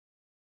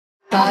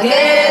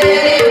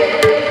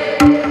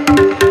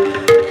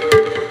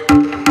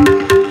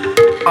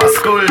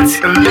Asculți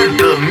Let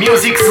the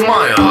Music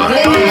Smile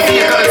în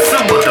fiecare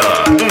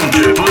sâmbătă,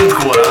 începând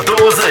cu ora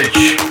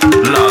 20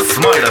 la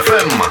Smile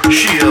FM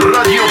și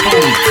Radio.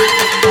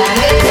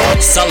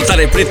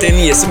 Salutare,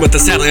 prieteni! E sâmbătă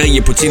seară,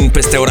 e puțin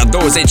peste ora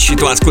 20 și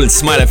tu asculti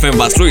Smile FM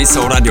Vaslui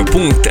sau Radio.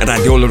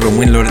 Radioul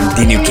românilor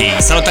din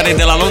UK. Salutare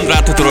de la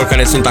Londra tuturor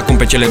care sunt acum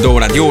pe cele două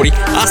radiouri.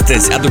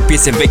 Astăzi aduc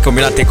piese vechi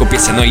combinate cu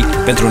piese noi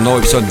pentru un nou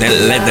episod de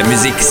Let the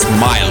Music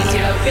Smile.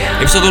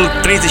 Episodul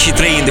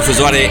 33 în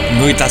difuzoare.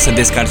 Nu uita să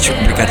descarci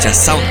aplicația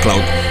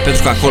SoundCloud,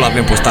 pentru că acolo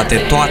avem postate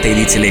toate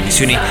edițiile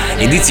emisiunii,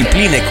 ediții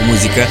pline cu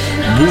muzică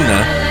bună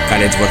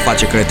care îți vor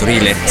face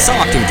călătoriile sau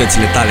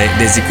activitățile tale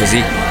de zi cu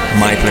zi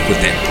mai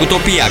plăcute.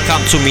 Utopia,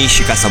 Kamtsumi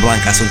și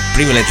Casablanca sunt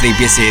primele 3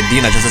 piese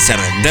din această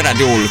seară de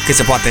radioul cât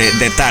se poate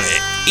de tare.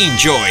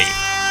 Enjoy!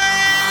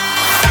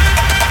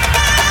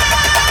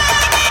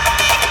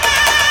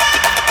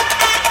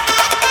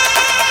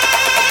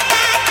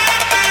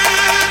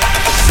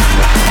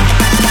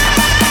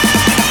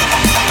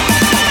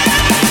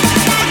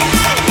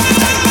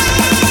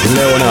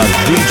 Leonardj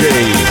DJ.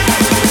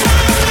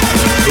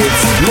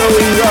 It's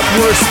blowing up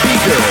your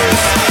speakers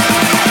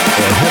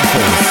or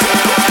headphones.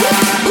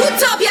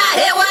 Utopia,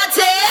 here what's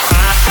it?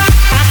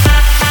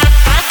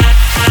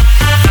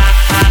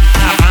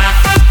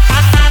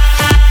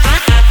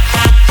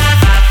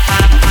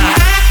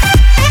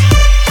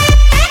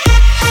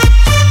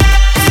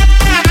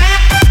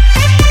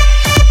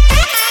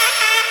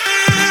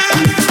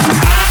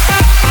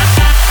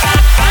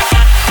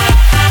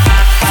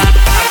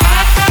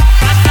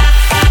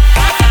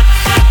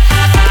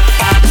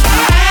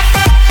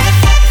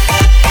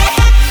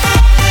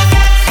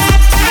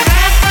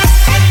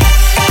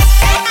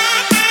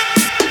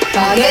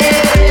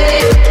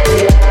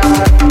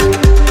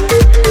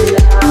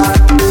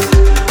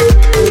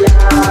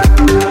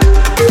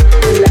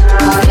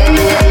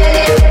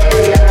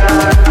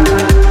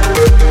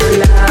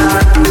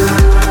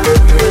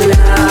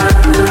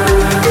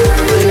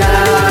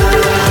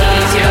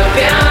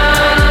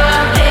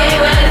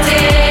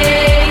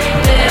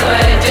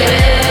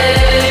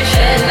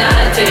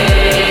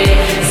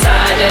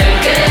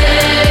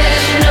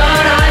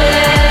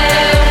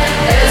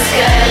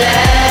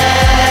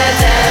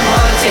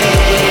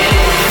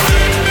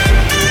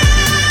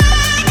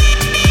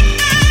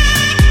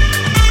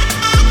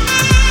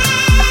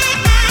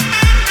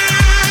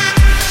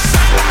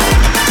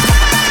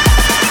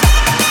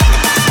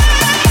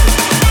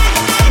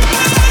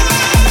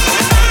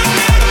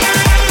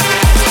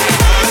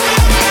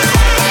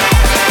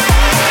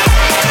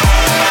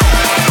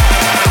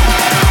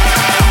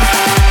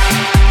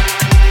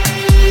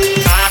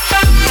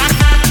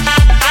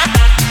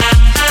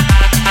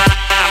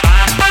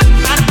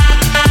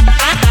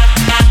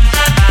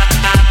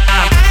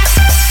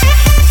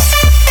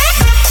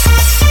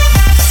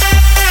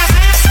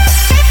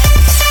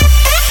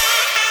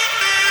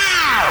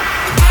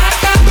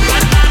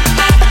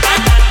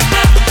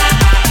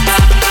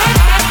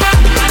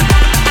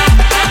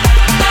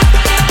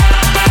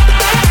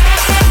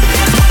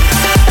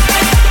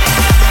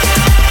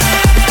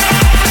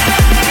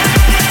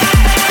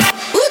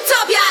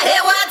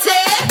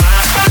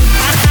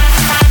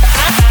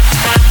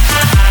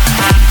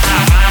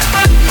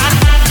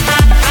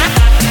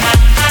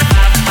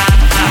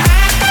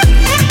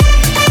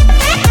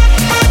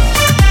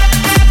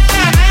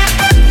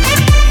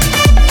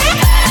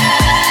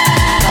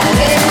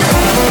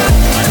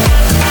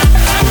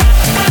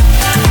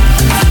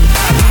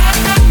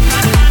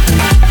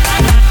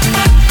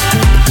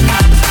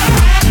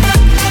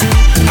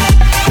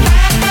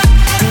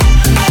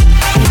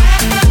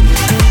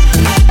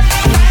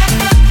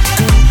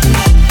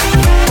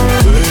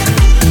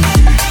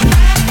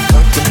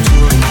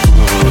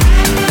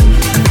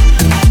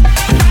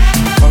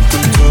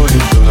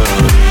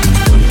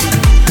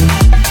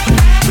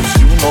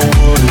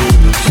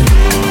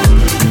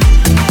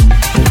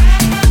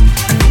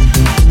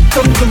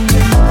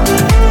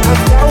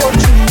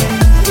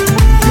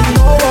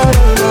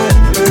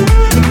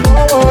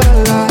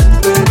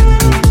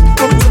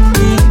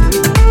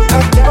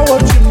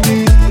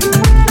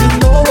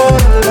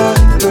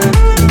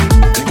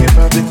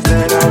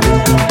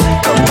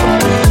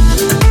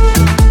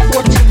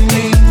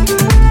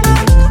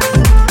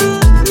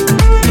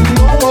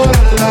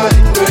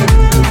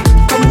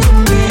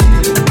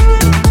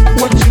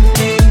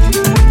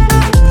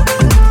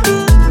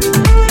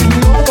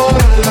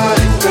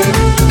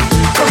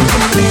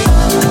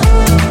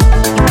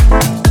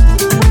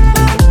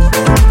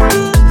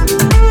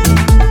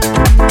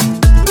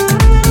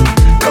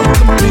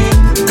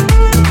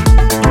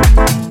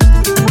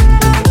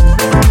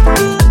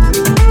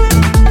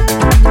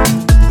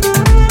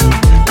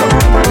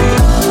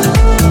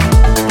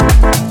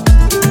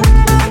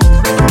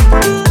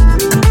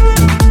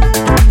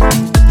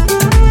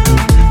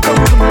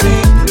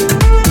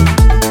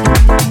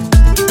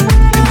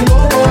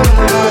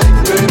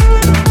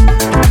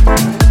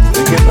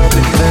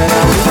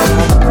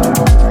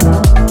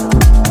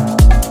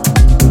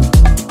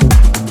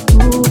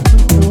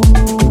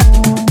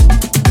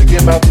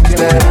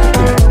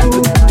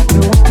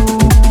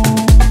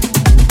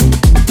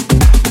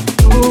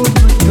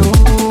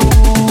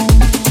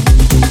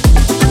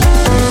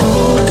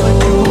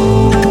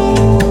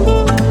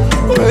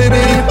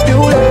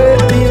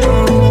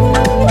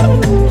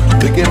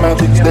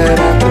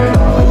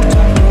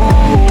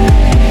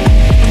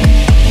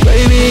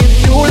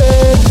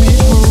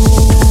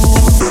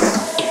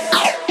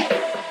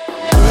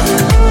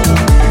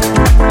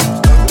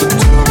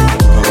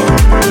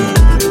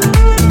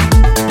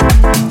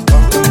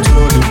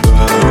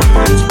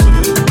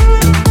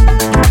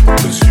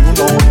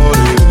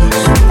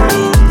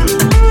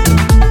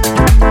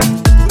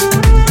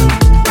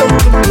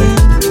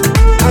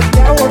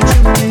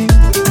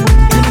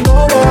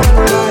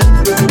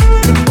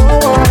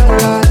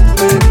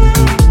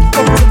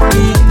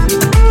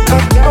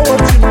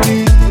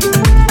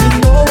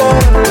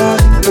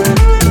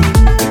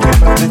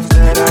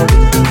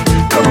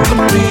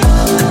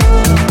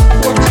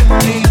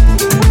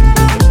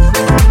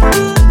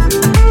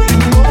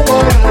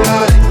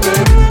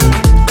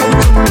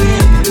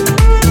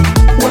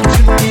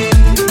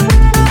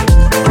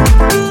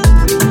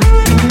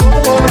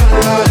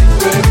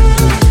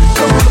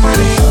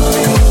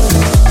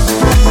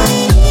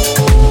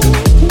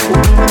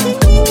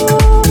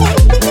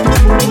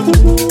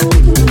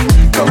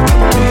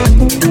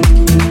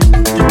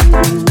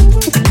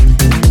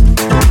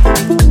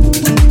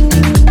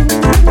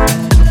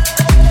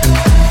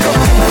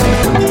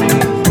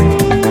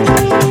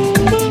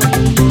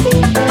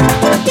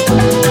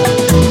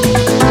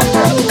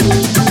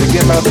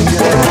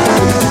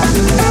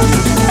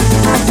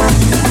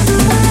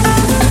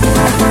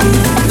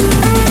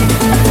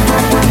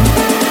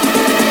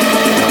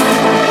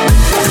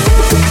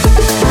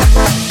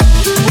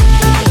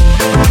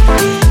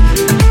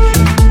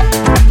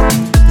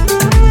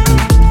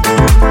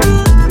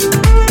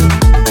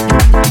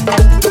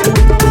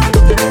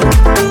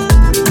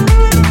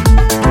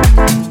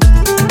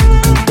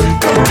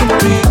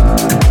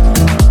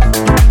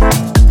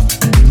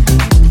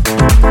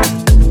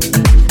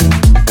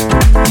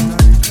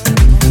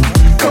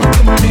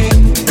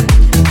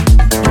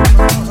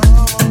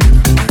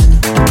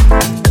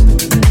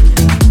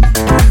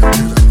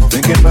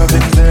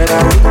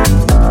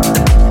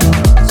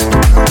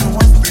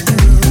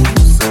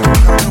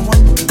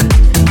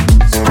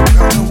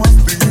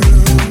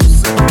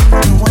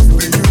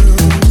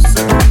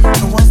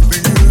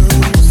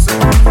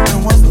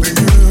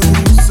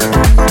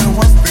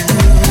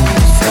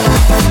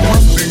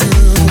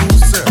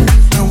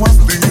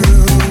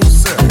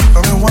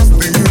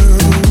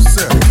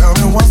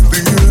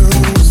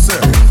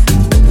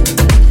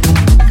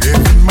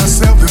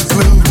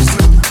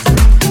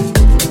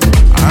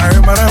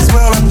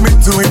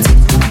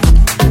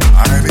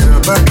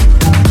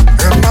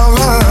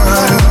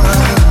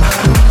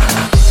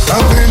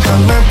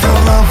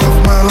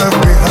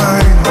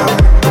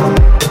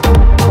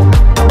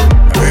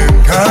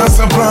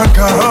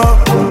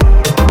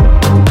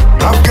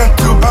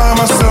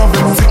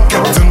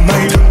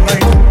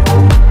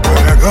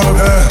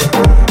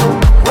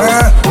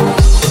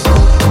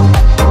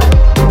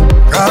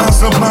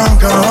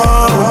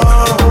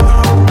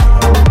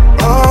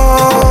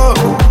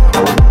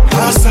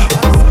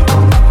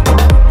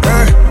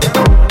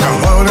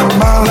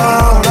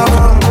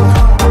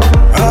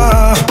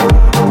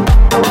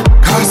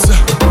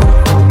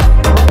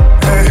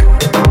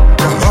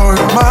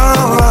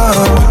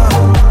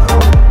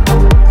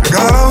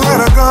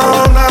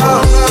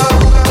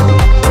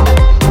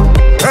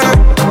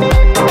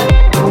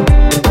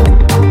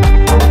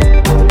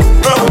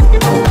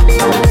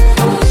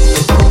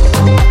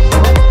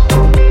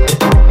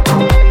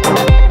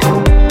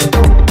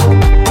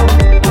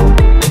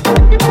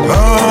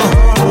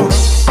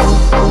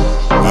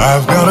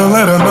 gotta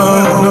let her know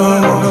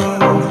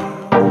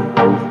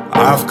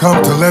I've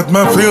come to let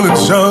my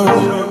feelings show.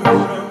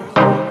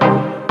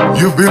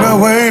 You've been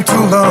away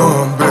too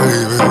long,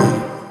 baby.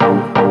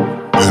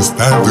 It's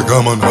time to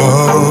come on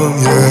home,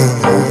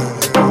 yeah.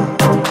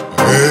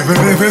 Even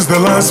if it's the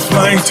last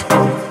flight,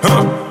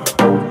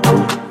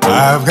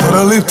 I've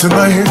gotta leave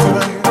tonight.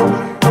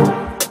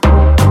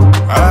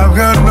 I've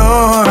got no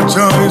other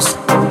choice.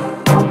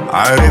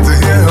 I need to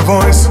hear her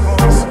voice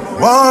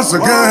once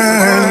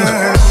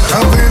again. I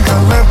think I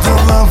left the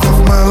love of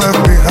my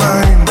life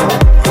behind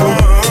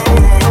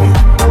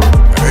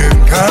in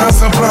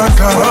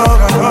Casablanca.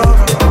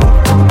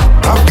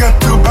 I've got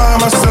to buy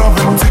myself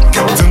a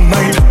ticket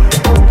tonight.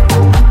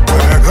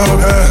 Where I go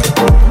there?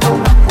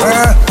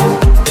 Where?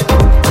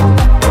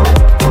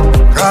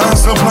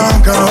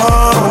 Casablanca.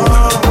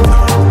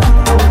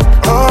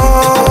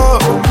 Oh,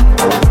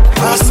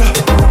 Casa.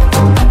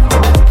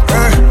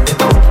 Hey,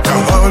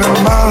 you're holding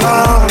my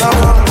love.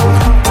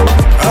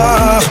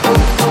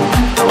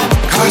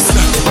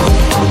 Casa.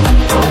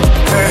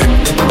 Hey,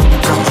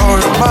 you're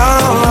holding my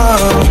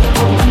love.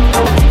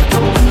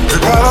 You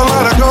gotta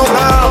let her go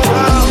now.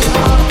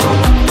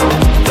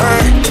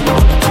 Hey,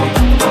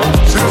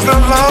 she's the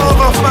love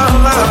of my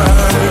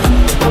life.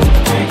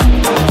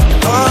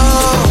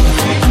 Oh,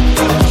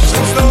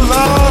 she's the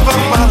love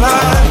of my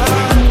life.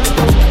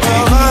 My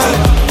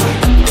life,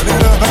 I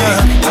need her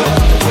back.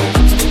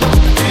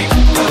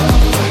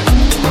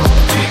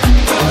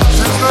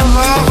 She's the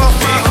love of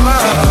my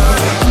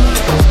life.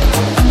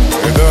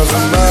 It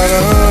doesn't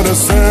matter the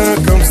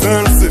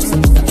circumstances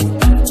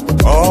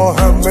or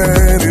how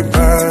many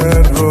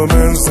bad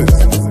romances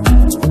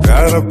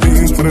that I've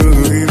been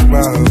through in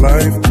my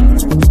life.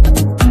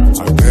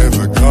 I'm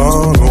never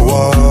gonna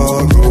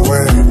walk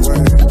away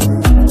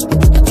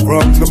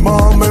from the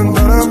moment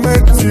that I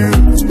met you.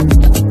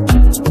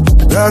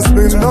 There's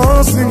been no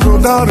single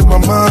doubt in my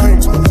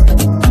mind.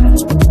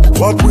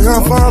 What we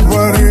have found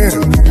right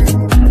here,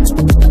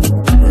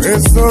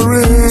 it's so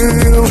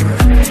real.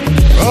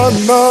 Oh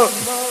no,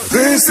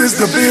 this is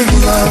the big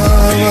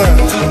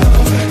love.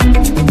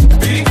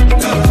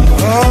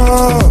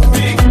 Oh,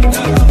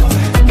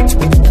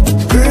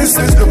 this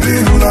is the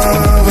big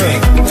love.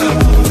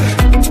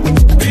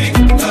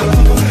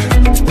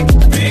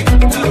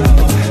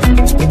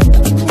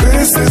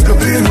 This is the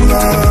big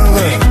love.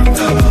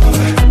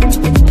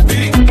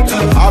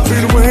 I've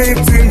been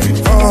waiting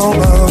all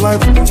my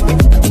life.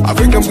 I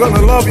think I'm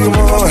gonna love you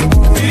more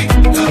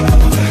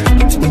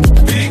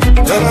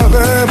than I've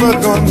ever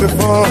done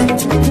before.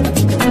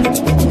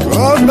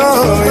 Oh no,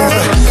 yeah.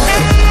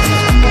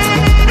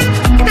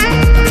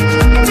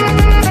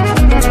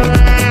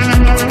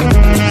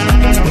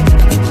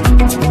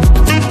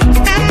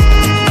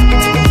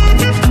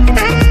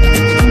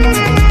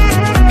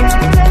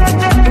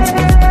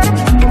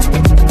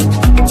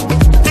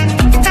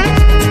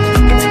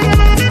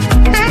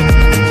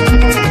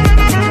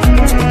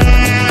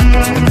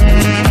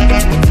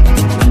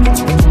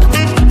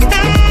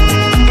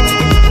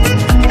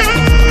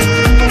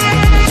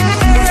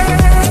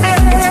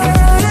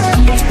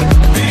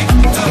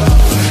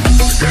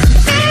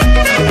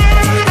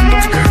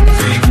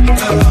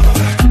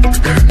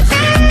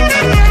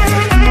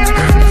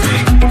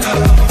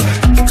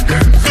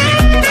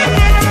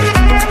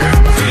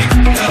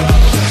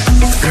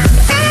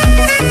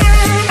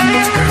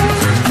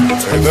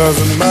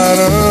 Doesn't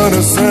matter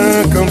the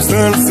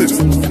circumstances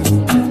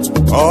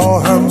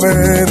or how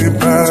many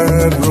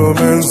bad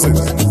romances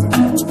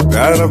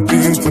that I've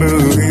been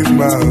through in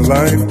my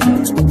life.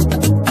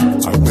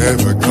 I'm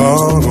never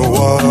gonna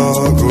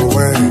walk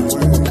away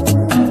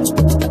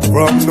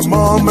from the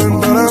moment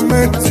that I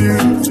met you.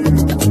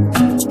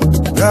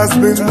 There's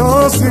been no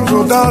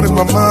single doubt in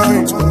my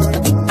mind.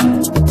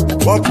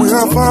 What we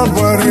have found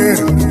right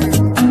here,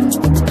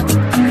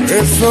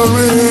 it's so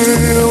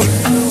real.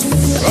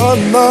 Oh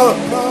no,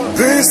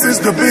 this is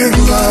the big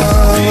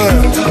love.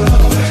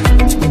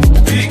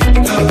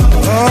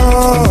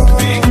 Oh,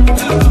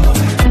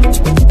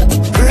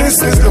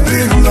 this is the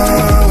big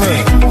love.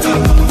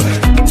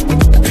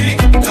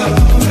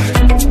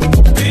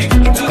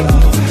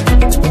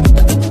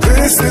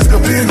 This is the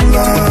big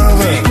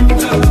love.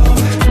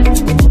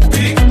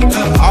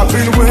 I've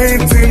been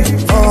waiting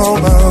all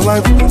my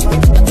life.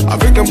 I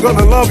think I'm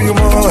gonna love you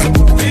more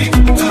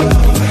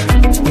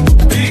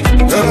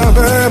than I've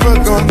ever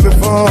done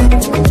before.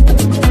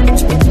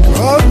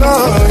 Oh no,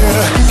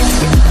 yeah.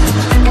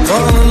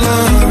 Gonna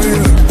love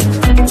you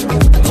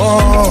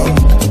more.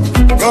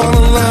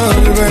 Gonna love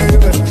you,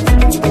 baby.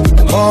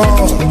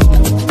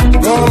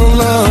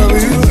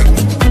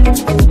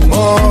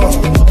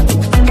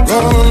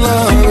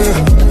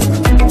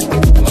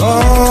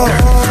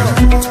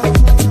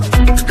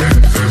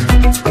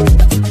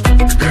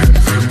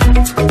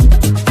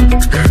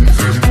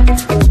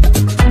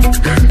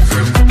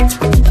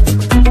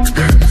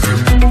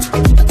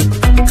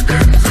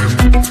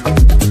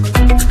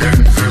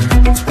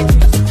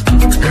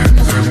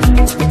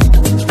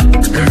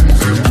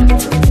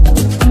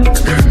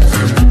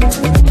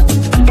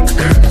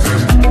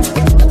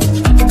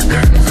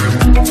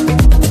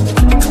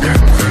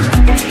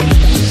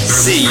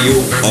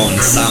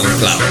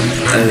 SoundCloud.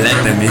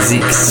 Let the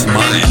music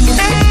smile.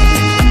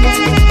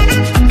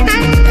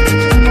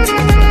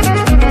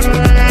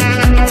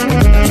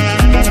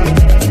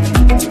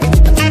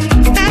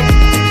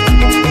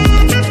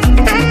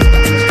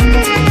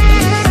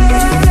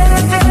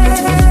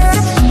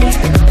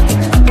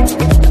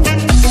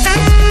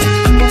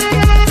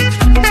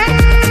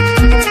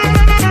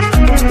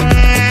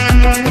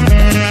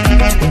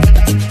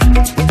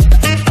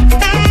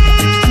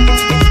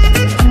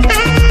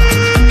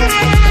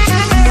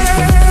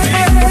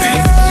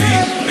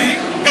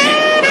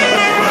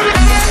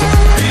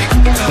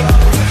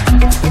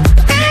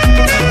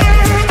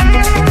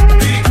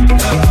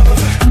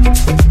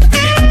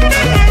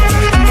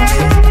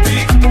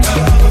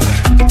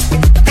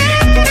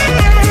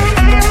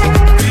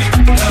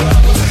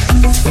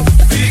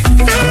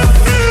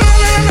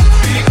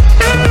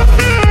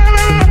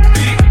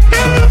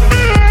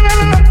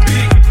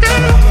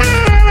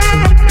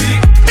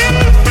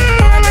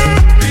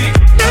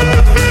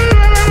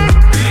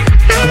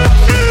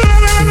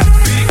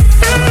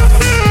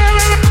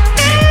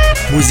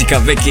 Muzica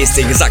veche este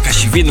exact ca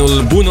și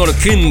vinul bun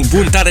oricând,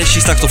 bun tare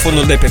și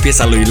saxofonul de pe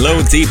piesa lui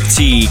Leonardj.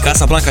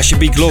 Casablanca și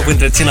Big Love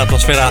întrețin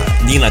atmosfera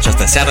din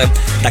această seară.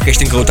 Dacă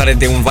ești în căutare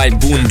de un vibe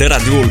bun, de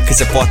radioul cât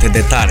se poate de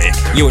tare,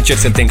 eu încerc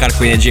să te încarc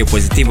cu energie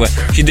pozitivă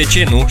și de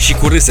ce nu și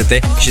cu râsete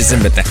și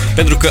zâmbete,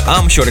 pentru că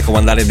am și o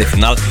recomandare de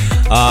final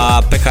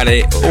pe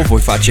care o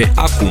voi face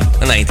acum,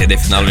 înainte de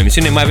finalul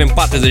emisiunii. Mai avem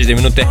 40 de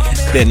minute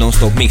de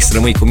non-stop mix.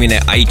 Rămâi cu mine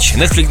aici.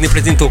 Netflix ne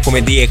prezintă o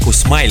comedie cu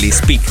Smiley,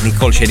 Speak,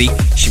 Nicole Sherry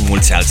și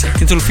mulți alții.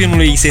 Titlul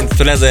filmului se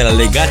intitulează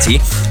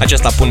Legații.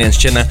 Aceasta pune în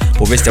scenă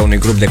povestea unui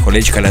grup de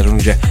colegi care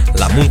ajunge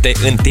la munte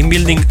în team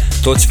building,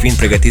 toți fiind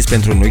pregătiți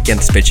pentru un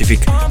weekend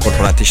specific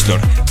corporatiștilor.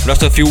 Vreau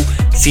să fiu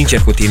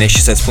sincer cu tine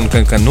și să spun că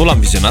încă nu l-am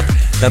vizionat,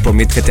 dar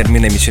promit că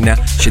termin emisiunea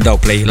și dau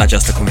play la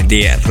această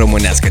comedie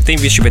românească. Te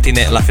invit și pe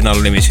tine la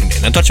finalul emisiunii.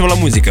 Ne întoarcem la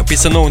muzică,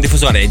 pistă nouă în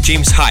difuzare,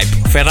 James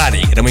Hype,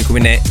 Ferrari. Rămâi cu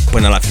mine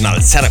până la final.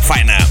 Seară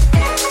faină!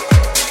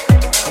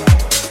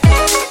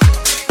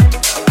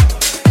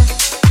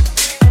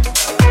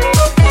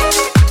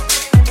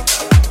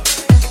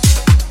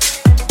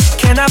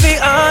 Can I be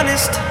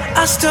honest?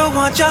 I still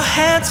want your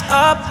hands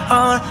up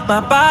on my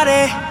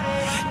body.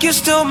 You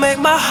still make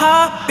my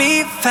heart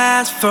beat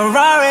fast.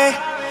 Ferrari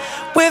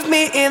with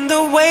me in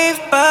the wave,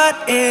 but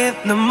in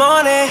the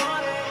morning,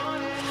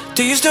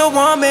 do you still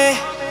want me?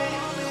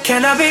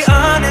 Can I be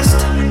honest?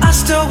 I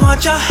still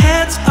want your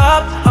hands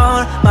up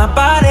on my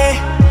body.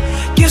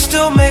 You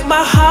still make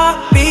my heart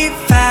beat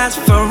fast.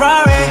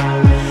 Ferrari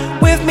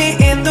with me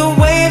in the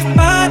wave,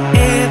 but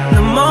in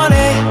the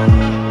morning,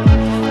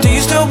 do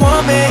you still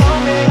want me?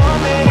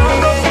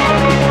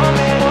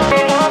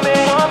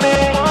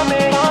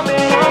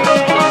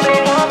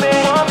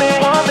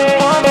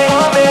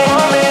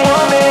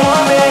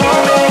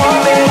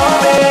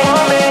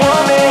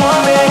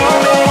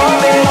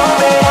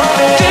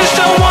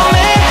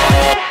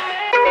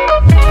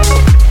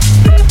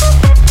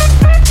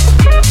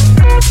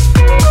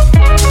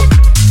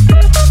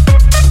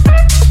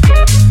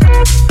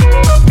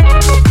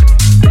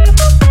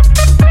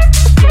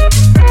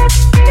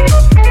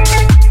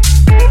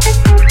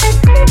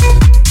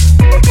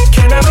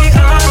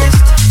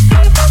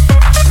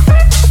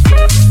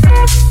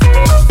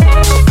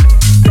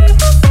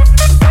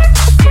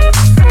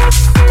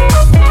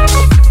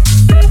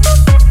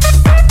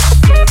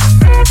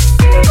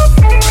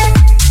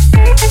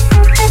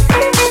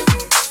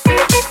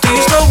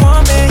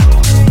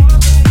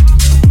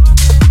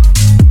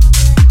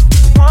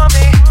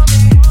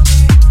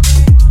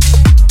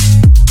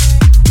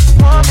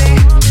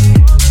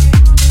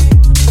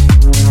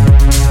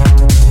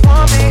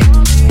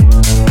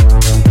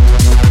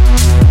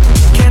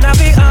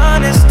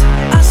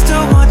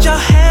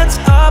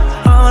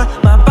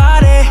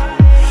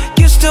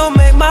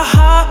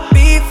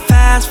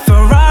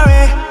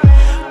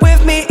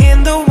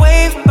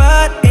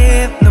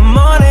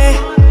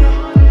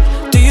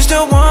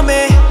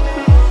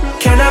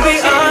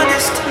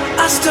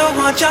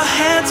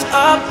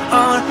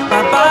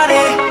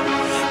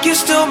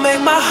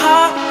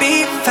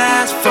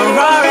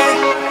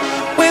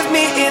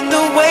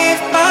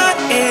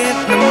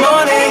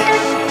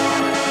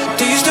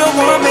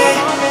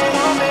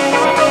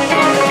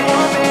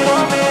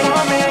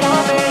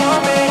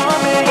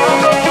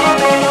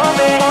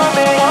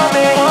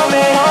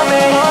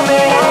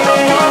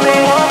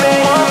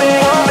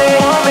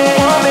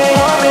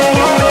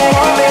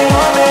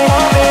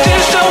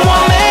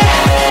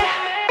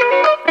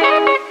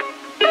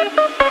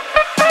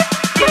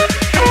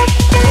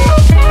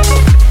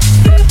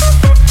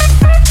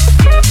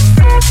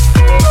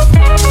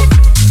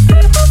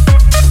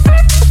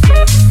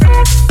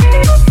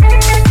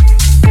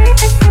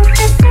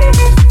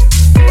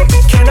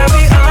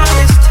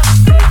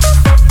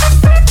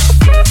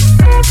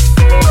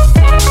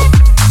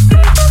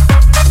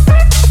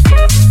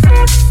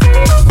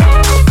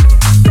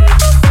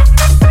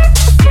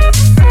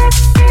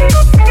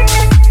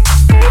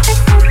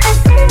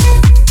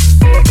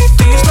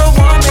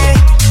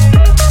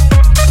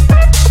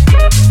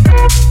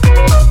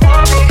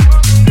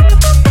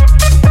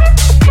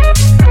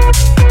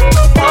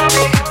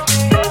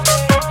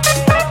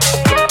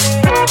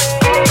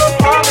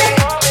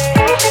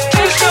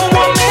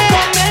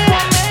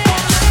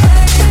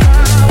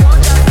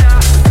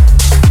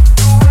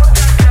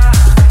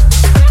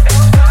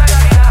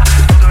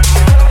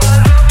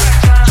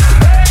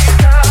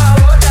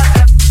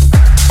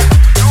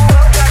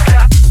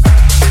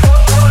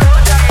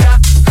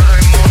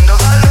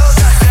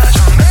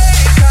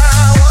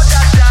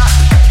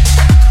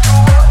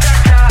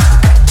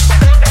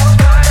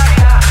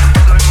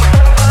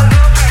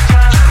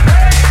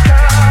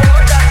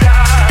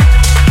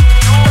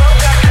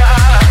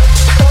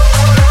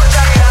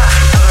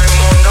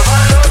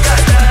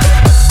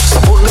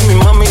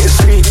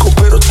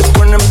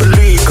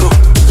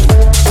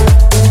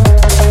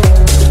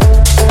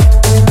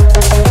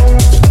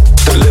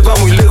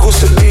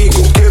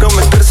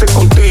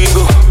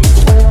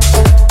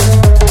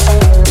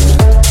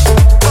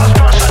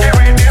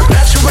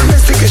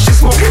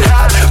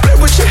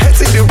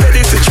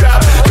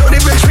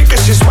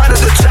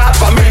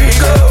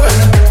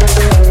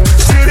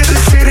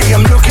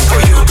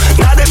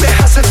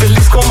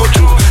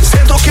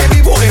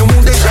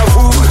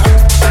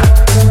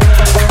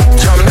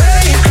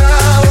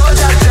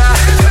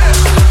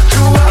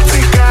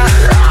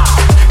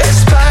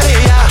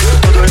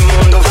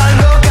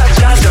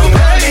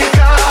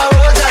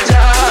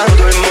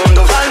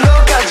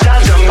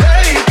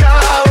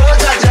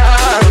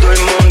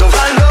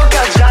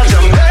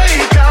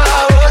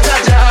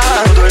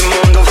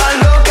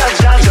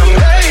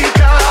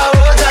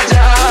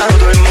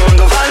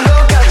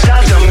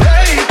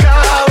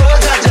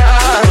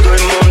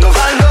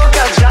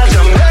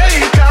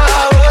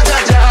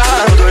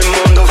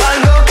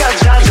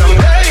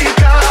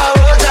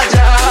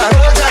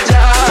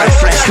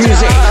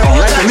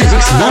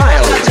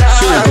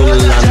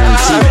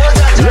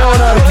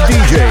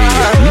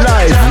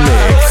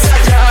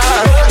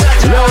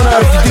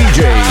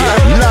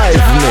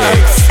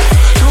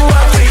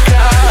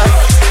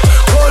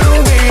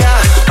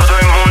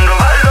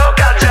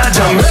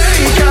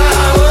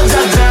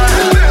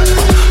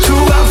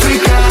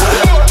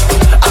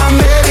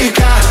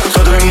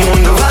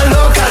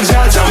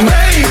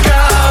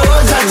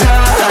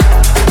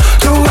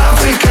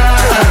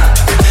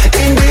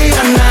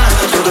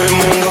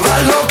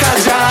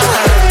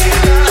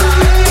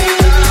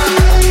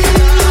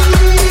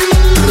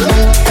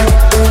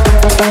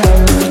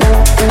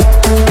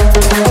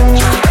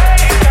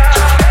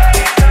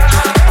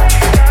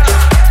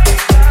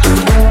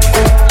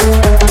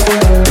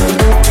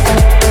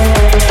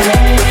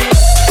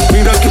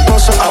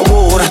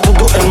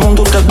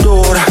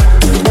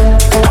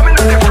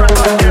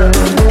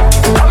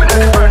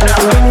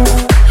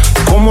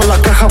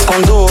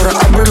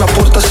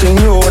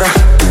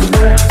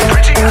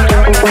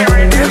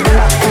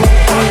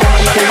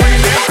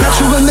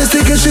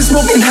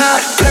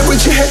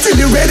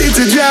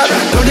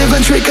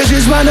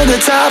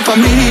 top,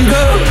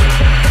 amigo.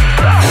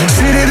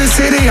 City to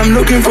city, I'm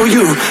looking for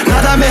you.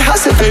 Nada me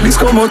hace feliz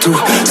como tú.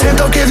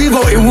 Siento que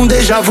vivo en un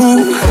déjà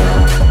vu.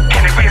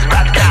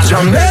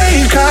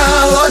 Jamaica,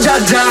 oh ya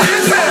ya.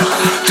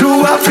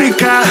 Tu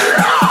África,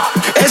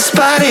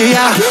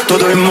 España.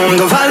 Todo el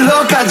mundo va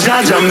loca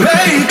ya.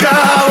 Jamaica,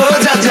 oh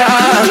ya ya.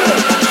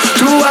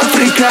 Tu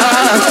África,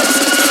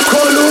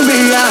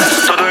 Colombia.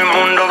 Todo el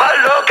mundo va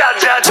loca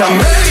ya.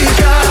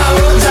 Jamaica,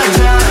 oh ya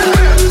ya.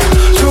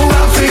 Tu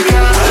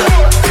África,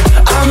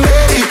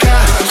 América.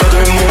 Todo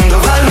el mundo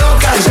va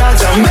loca ya.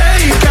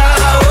 Jamaica,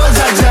 oh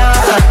ya ya.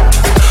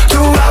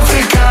 Tu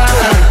África,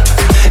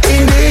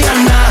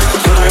 Indiana.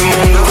 Todo el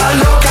mundo va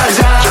loca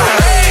ya.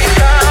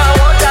 Jamaica,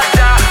 oh ya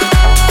ya.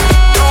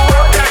 Tu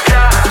oh ya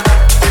ya.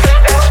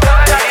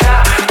 España.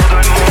 Todo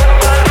el mundo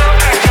va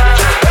loca ya.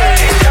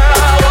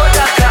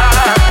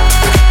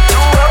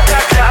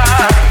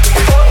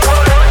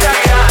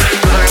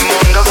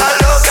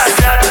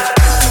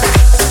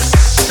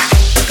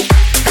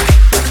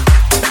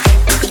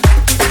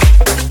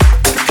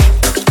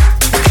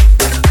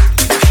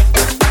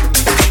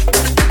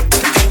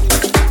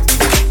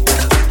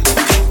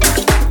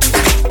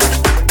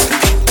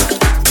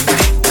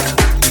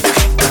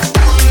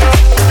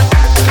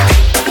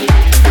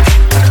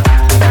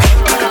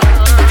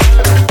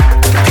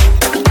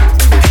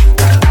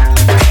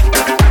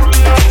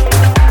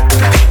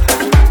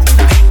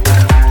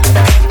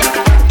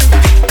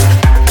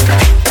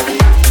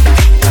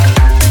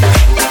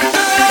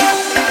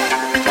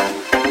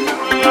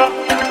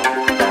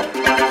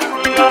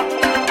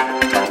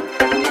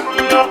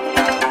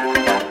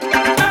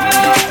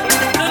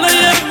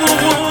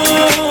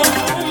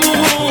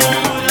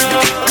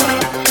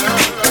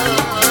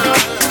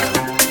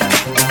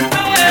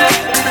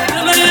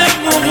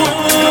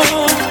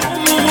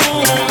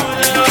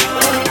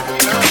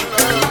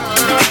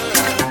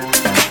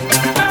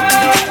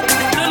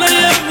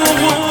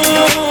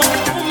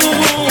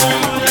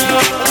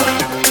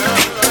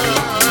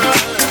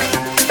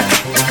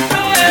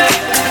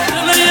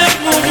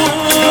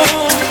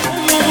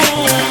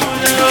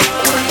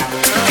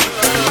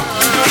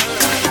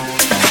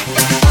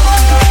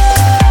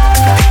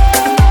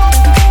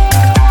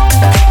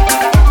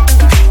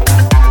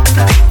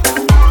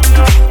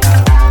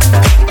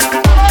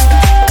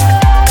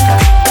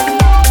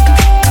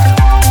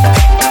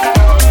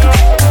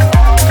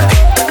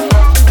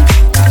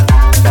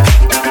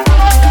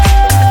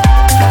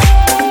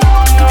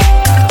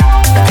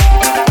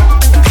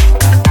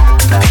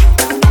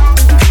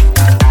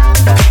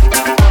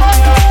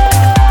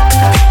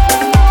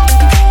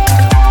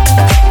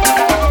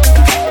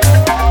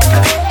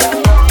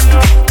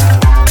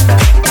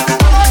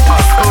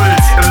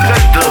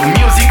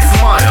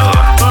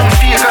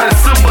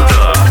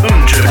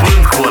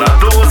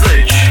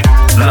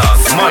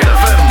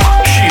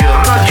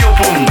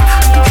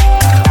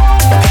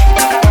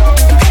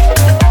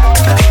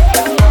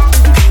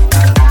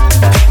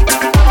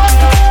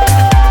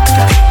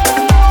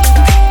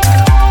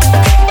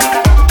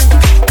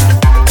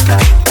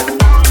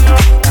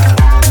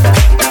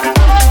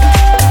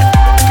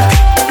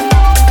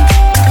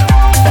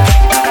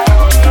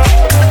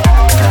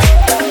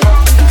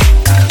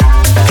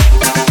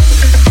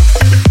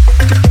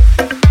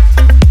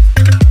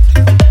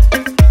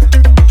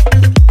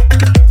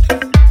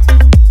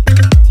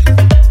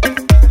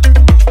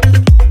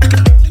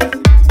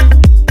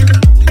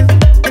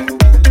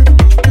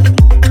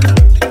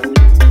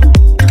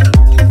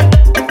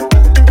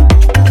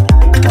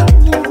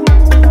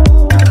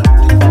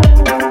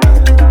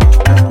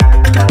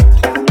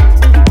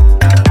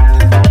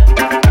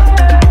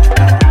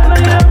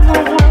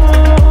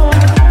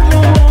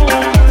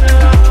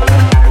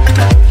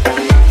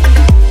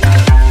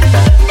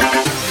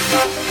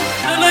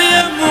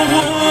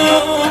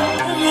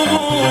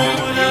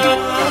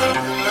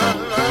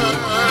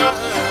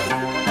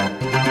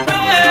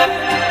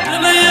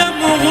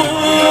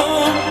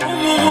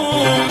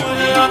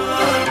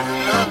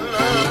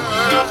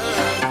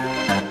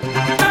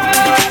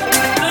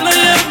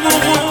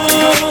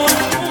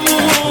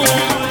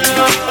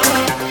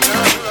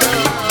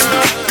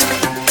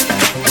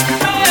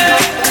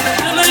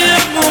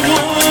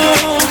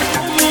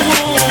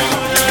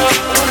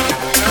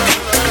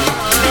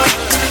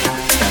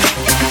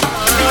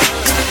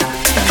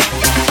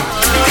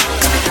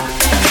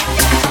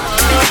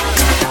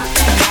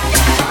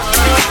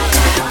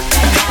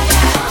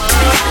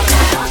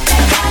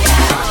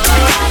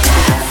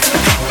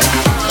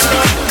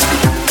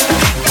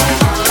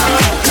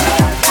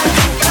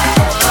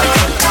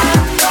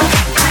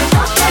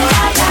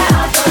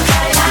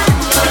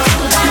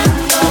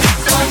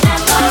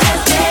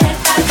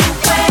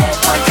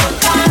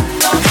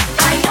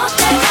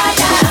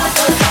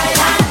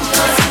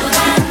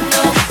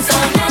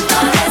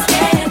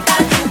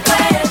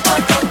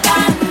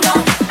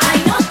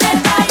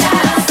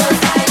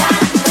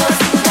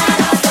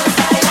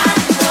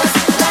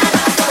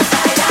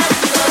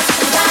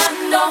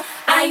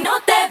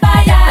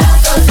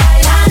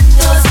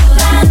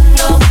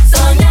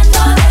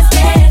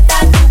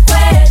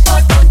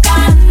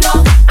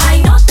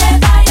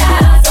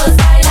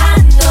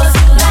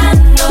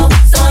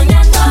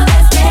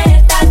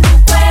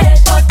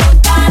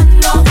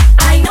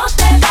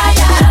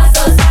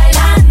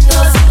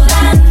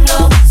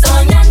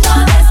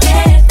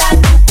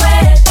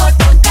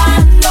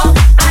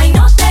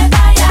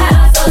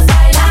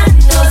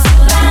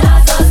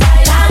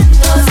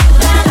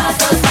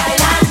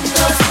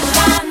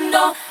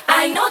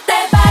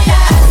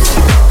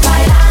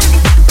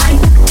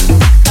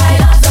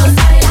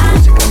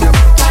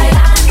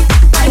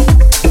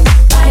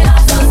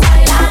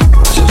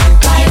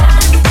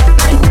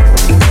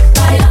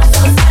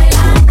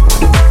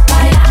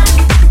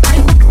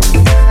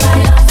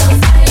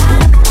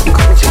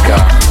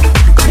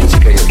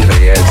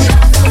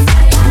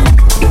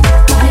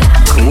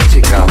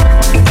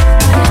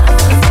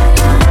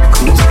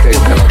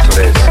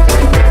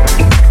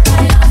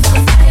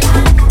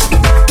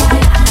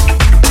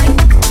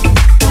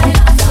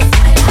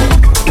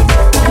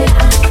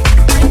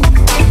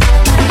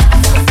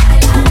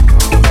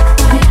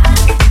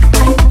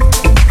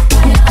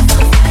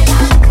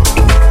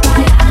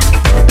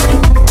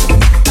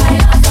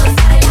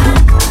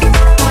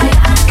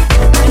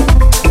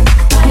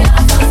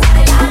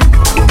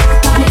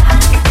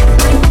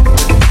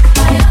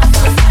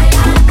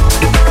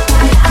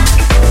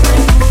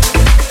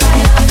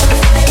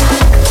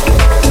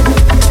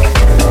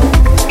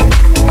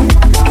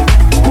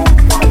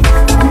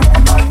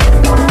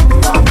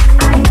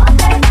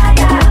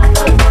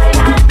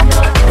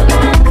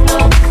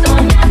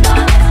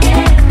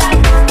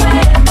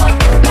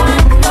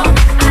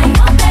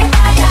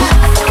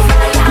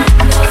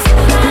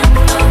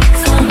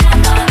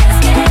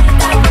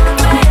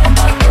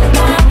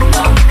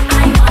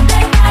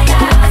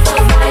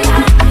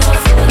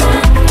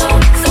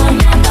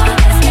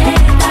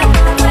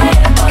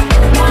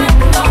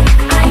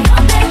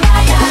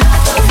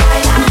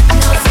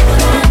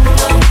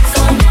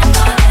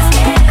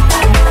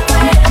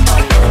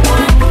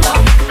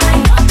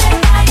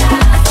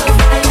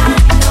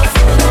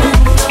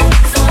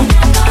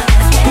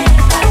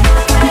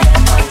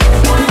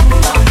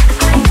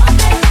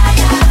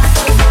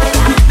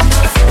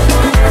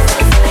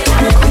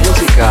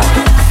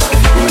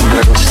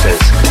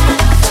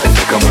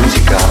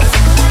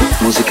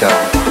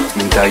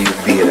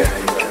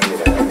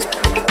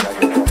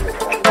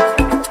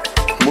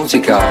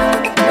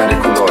 n-are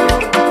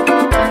culori.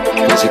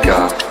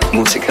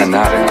 Muzica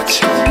n-are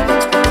națiuni.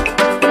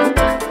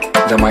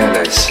 Dar mai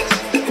ales,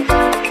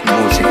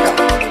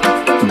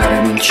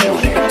 n-are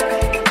minciuni.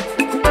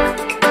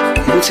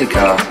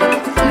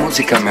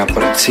 Muzica mi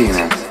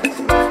apparține.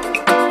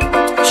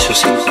 Și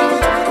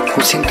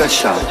o simt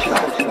așa.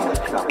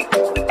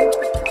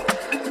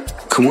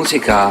 Cu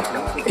muzica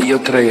eu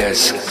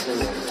trăiesc.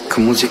 Cu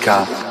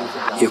muzica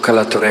eu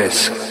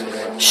călătoresc.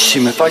 Și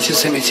mi face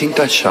să mi simt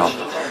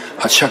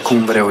așa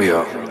cum vreau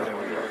eu.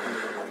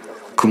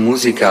 Cu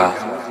muzica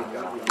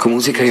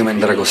eu mă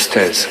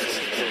îndrăgostesc.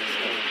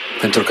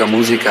 Pentru că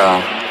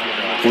muzica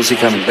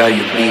mi dă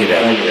iubire.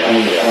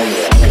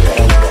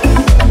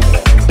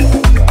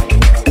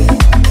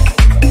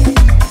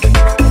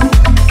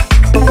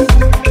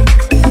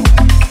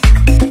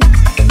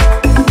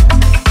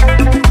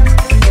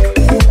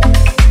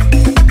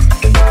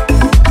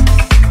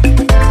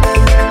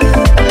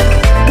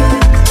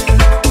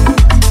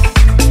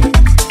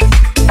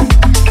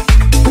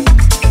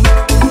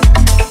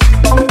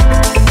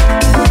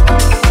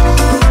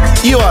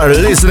 are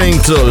listening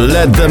to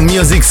Let the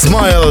Music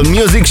Smile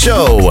Music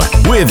Show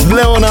with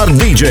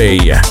Leonardj.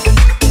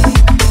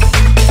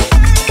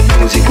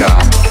 Muzica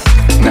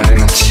n-are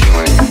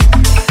națiuni,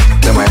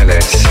 dar mai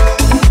ales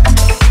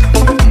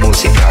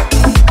muzica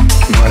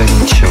nu are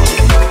minciuni.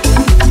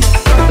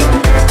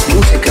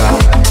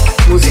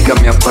 Muzica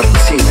mi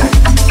aparține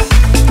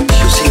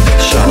și o simt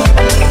așa.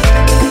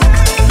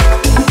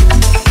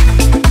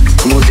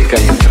 Cu muzica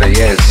eu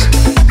trăiesc,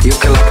 eu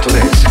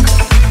călătoresc.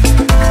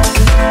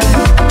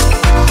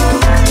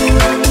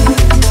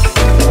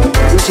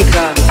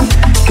 Muzica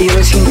eu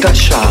o simt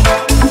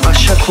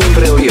așa cum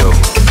vreau eu.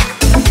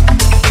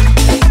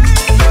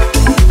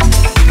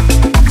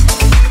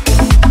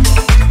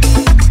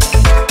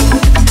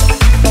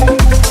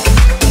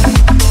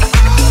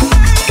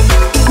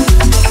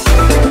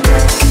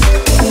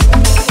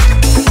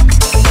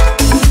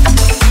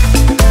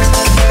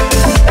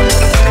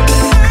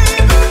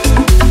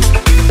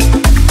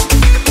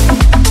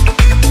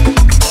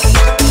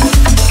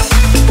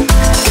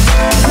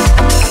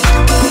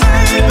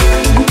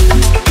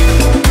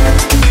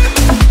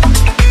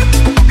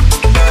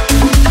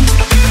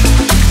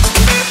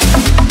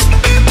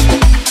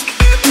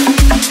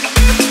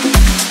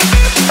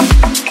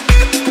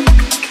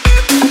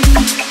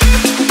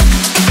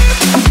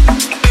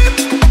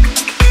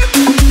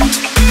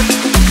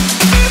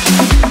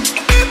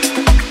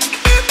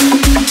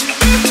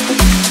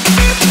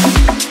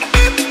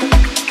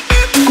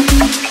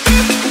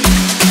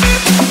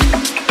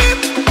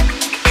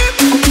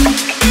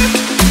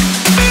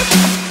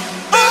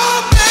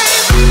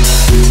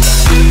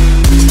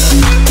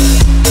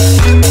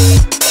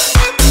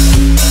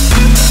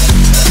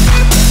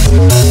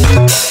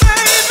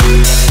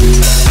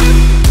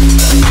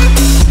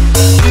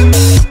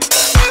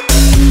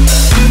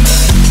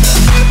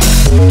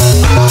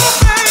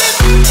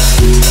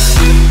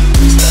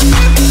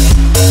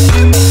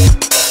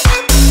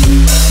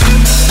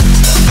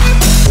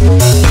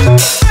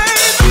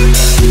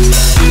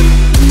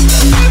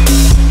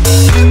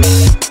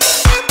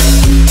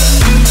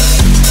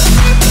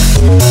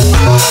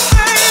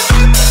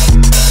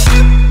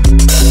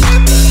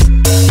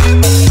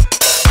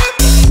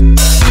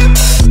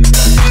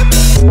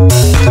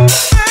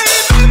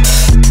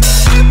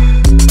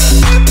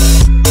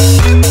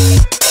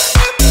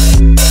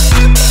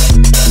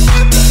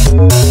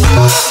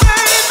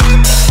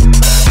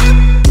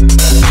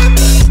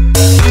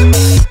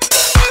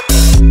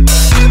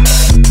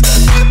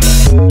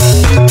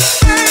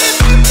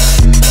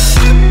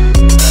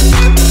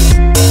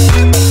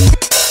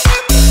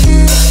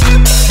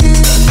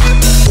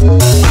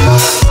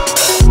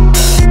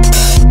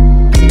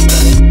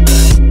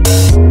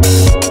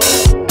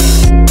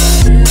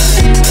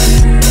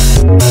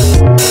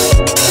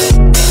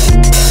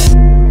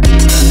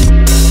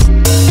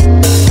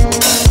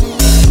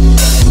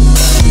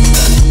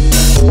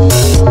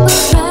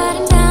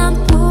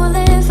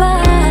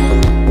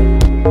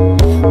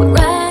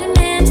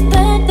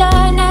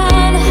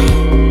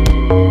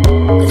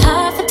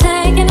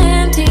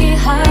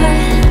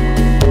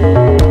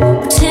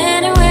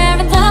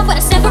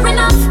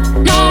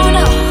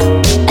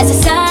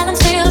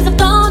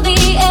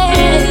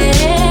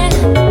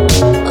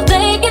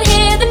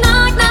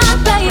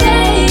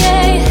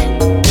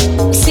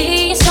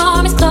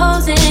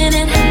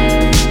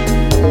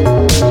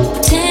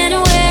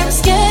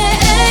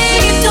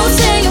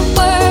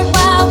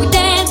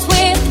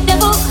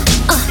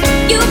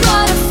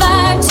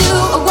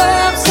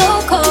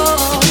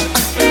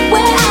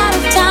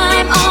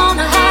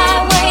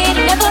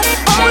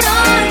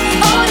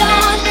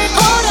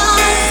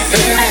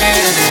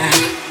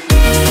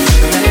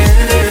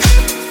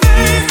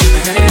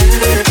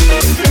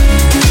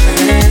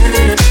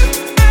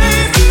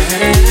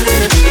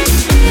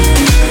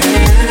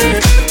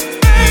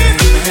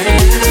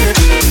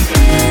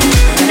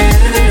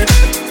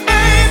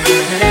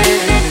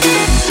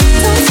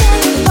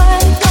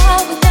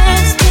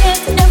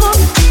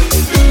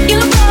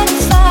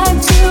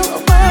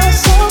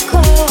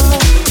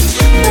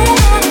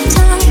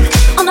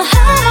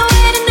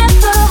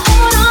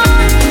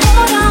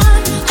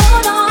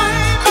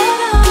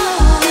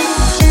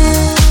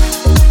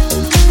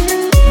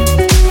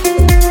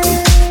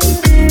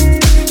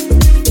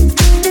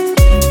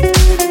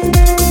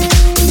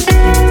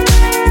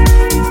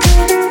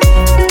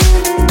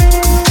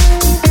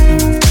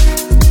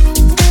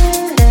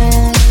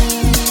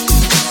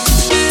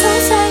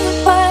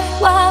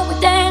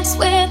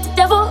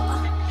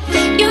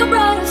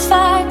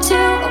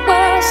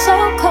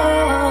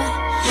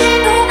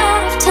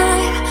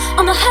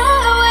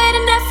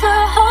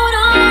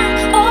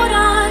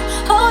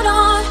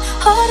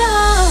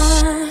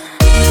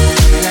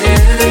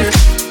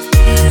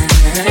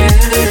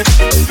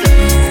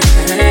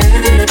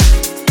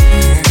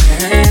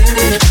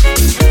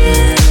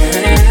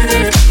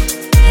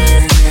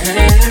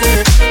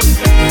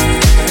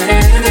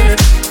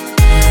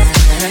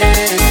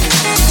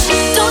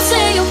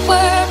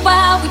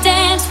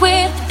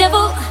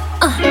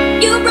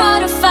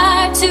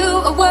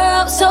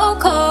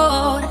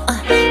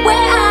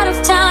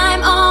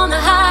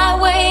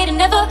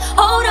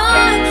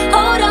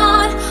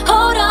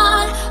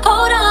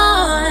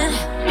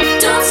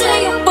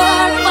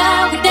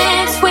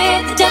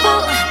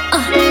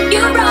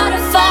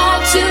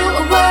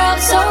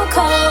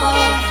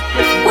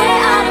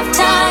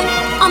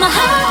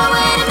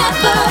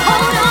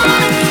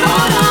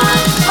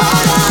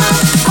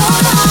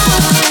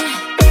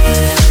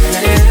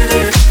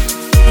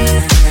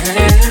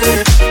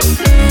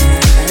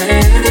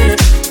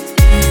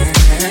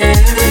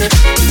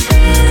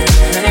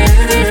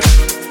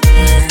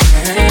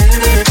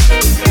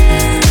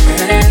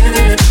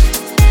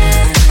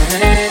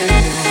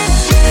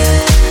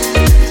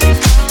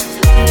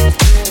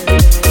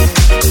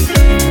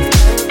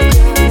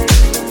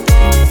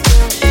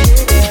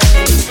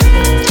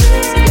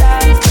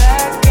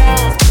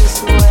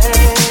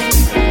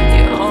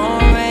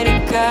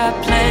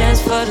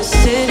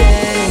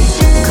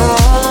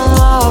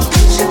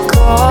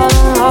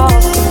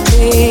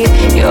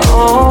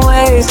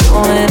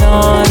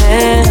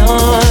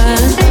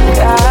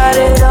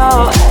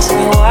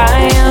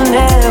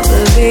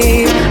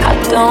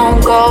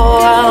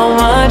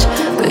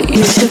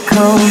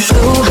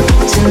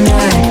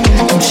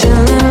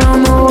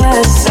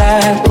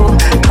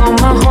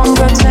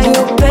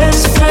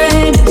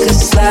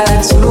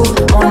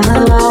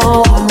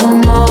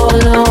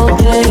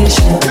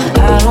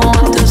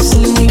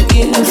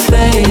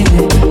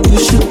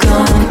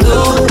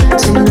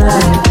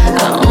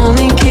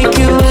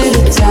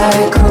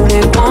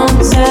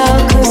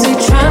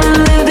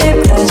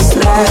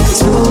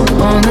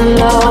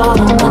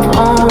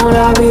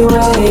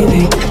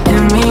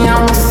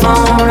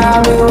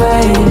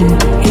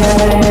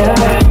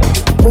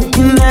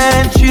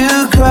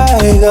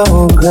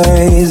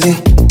 crazy.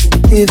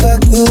 If I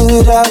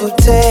could, I would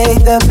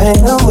take the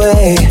pain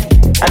away.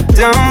 I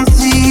don't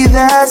see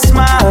that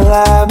smile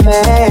I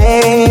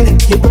made.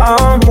 You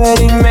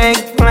already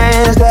make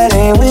plans that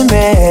ain't with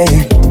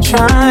me.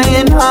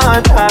 Trying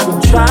hard,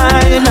 I'm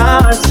trying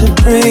hard to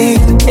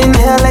breathe.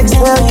 Inhale,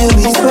 exhale, you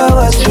whisper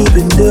what you've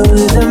been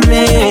doing to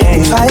me.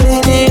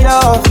 Fighting it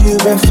off,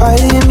 you've been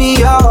fighting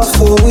me off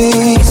for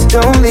weeks.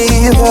 Don't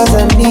leave, cause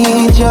I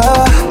need ya.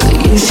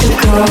 You should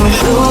come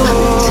through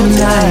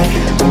tonight.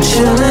 I'm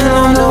chillin'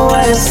 on the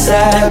west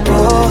side,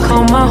 bro.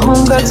 Call my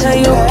home, girl, tell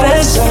your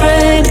best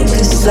friend it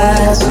could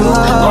slide through.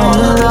 On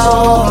the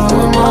low,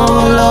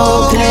 remote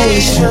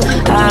location.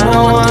 I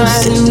don't wanna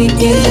see me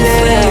get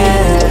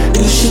there.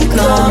 You should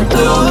come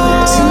through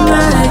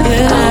tonight.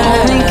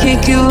 I only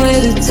kick you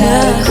with a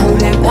tap.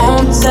 They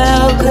won't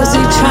tell, cause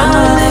they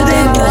tryna live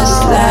their best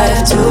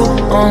life too.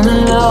 On the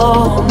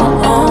low, on my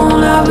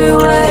own, I'll be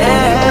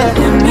waiting.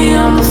 Hit me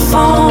on the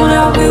phone,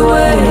 I'll be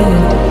waiting.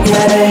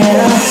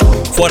 Yeah.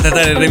 Foarte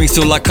tare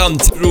remixul la Come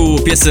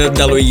Through, piesă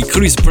de-a lui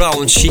Chris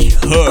Brown și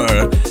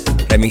Her.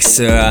 Remix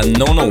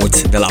No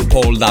Note de la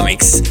Paul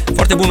Damix.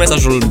 Foarte bun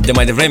mesajul de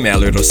mai devreme al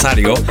lui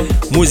Rosario.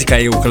 Muzica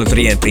e o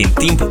călătorie prin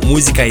timp,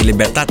 muzica e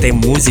libertate,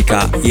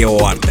 muzica e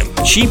o artă.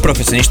 Și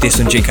profesioniștii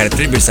sunt cei care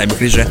trebuie să aibă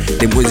grijă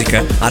de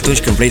muzică atunci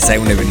când vrei să ai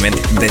un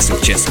eveniment de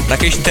succes.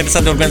 Dacă ești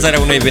interesat de organizarea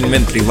unui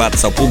eveniment privat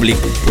sau public,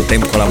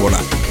 putem colabora.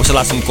 O să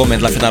las un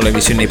coment la finalul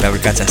emisiunii pe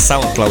aplicația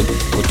SoundCloud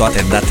cu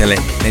toate datele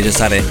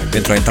necesare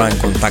pentru a intra în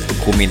contact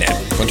cu mine.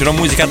 Continuăm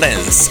muzica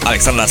dance.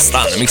 Alexandra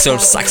Stan, mixer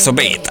Saxo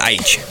Beat,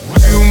 aici.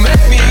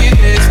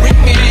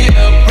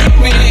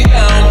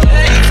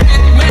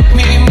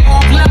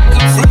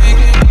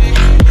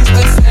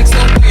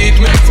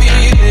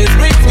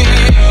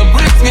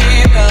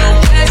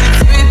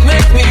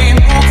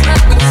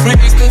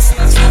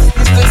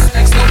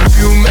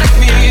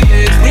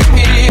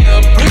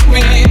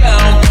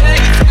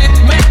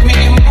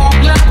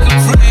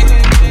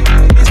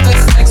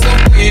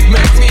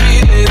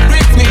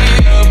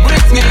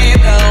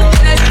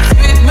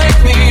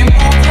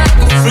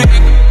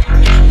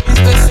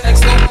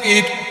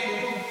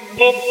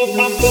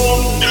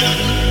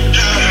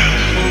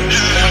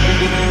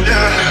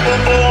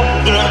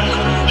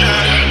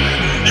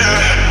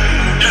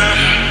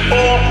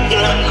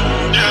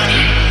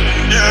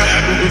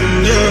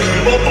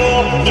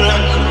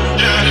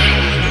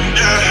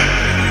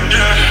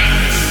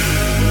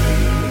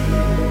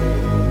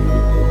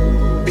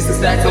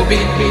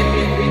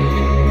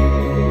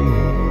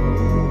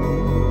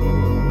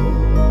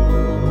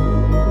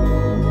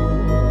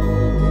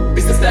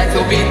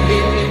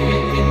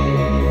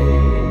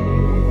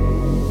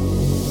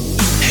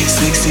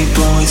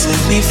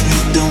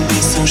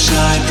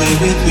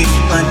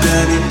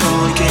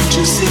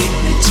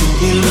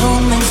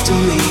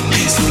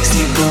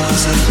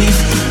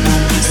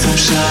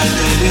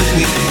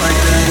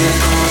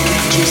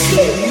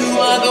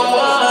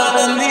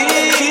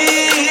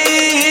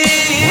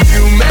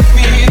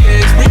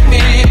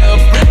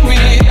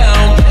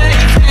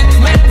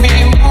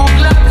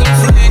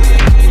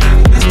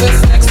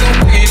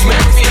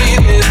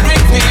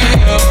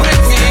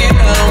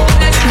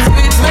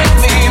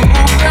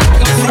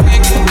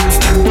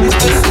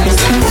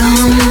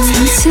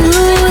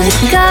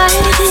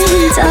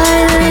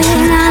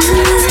 Darling, I'm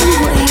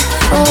waiting.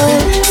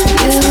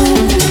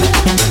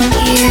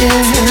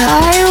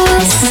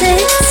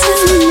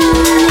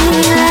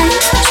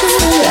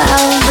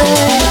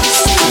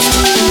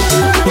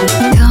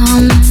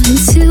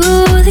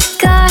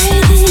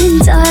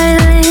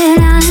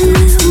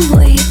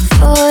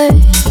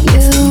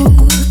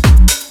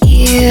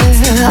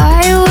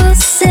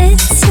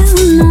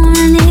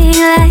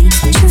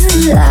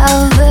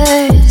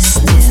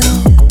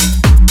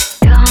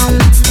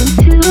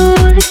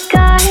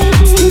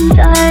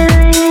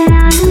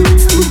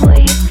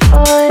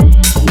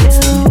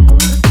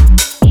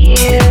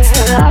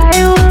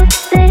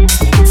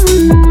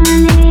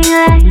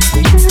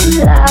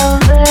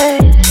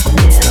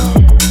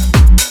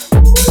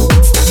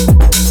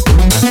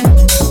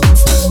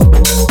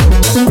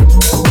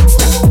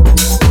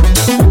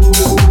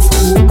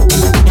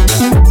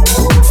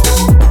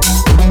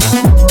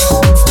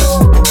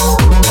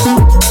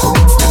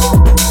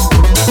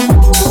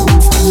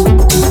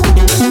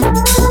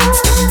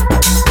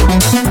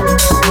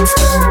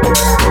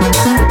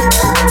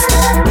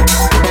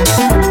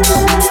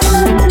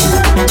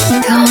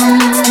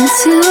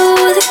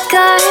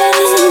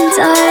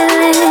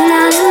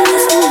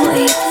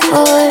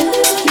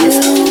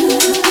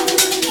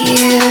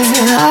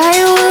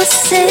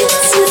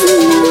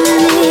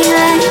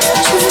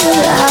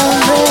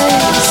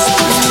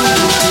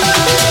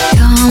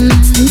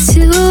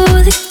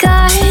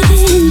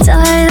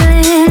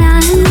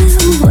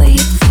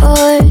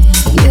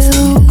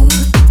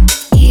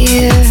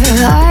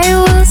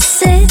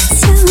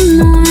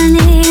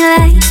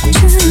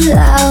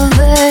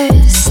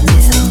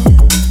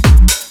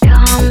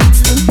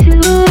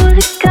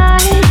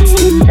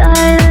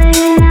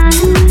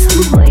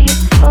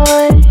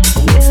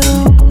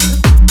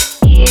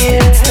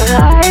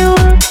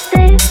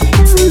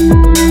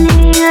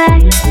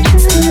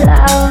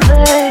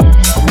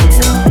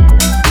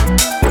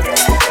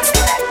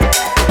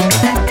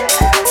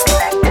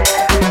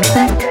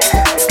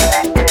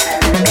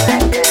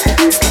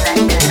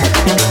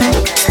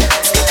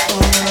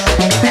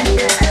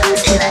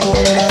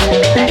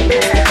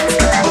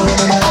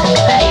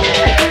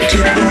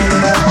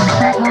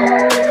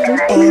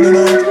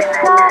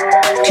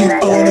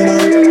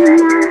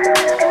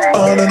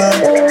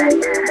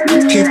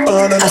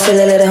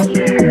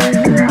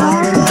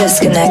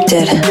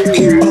 disconnected.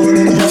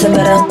 Nothing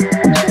better,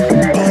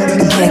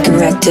 can't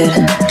correct it.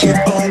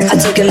 I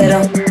take a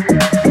little,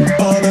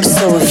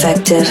 so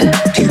effective.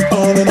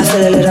 I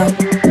feel a little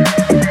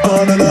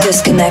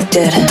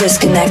disconnected,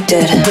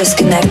 disconnected,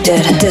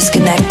 disconnected,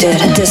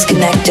 disconnected,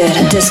 disconnected,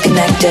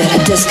 disconnected,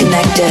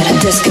 disconnected,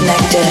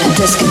 disconnected,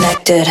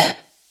 disconnected.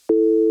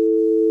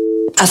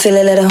 I feel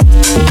a little.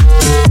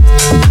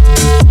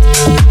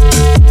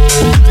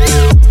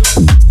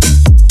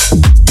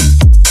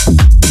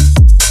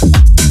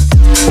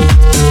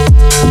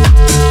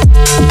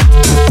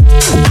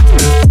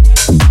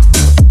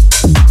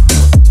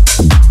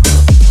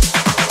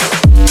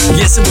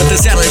 E sâmbătă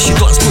seara și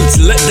tu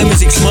asculti Let the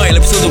Music Smile,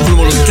 episodul cu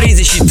numărul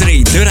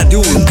 33 de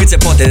radioul cât se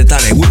poate de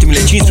tare.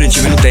 Ultimele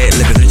 15 minute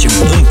le petrecem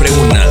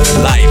împreună,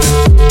 live.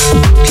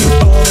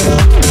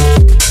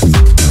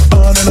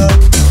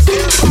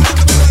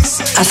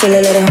 I feel a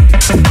little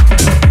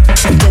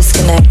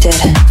disconnected.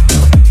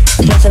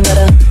 Nothing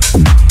better,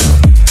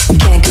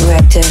 can't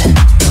correct it.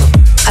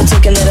 I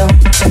take a little,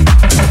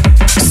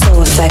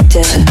 so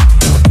effective.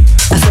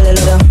 I feel a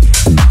little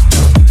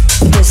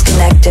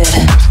disconnected.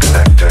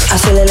 I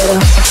feel a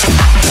little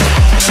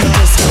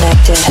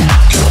disconnected.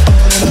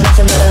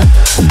 Nothing better,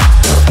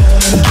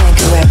 can't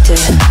correct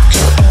it.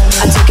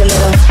 I take a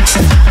little,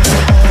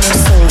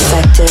 so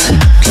effective.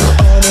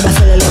 I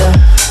feel a little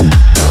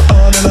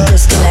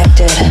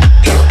disconnected.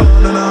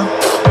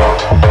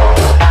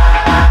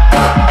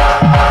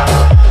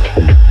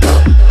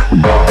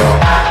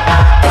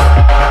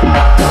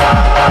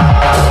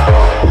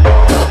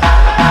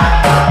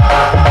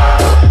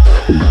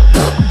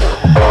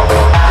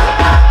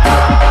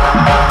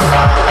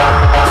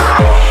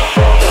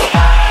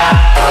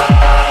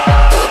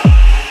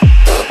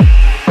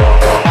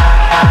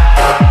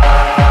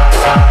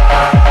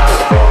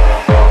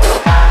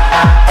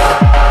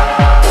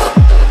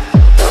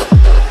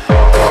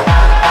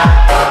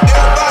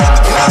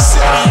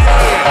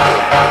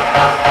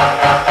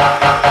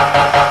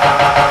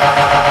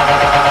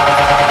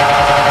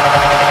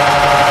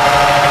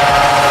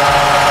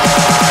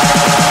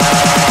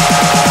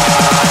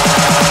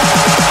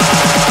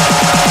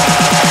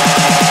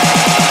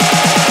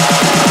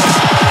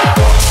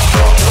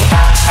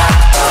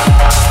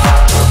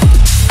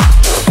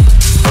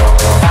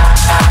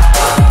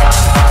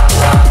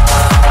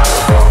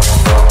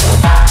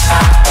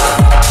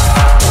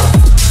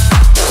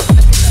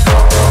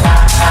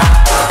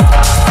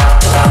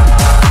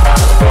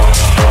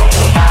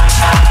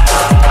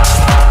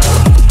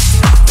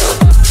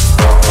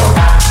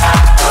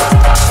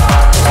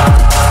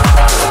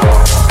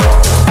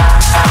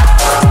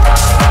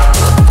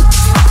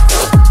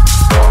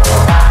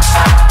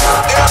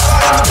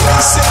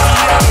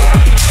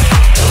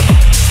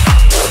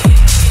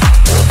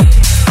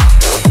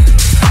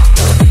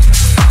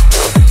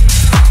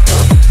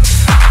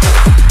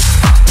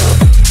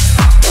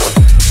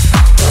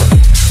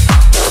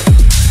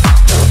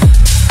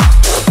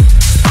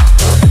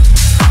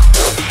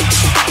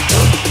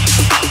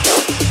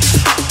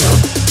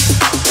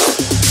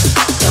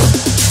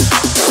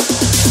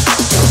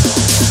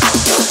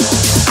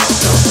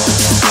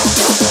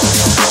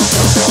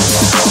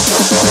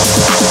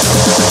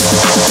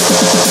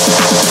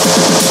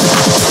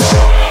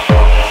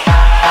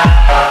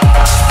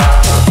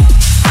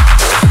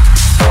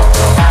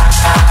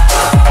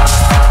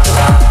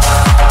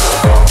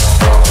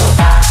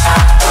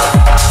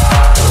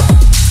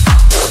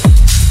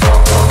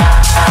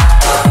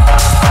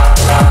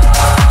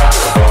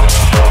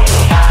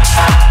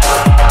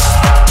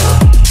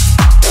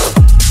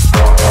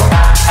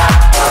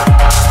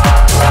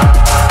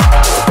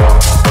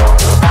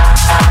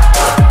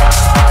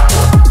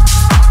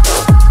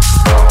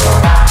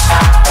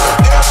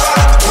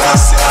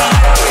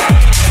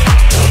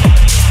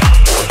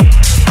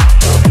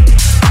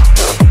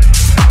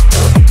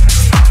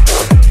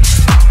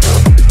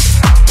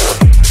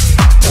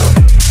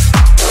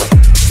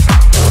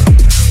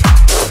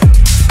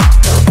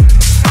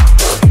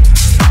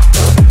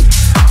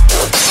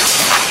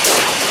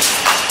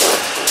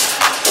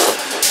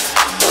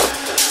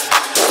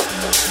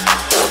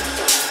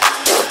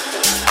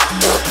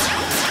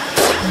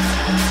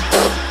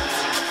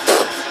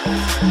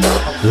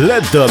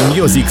 Let the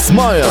Music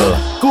Smile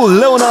cu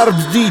Leonardj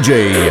DJ.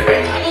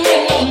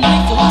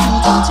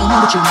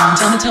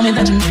 Tell me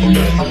that you need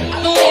me. I've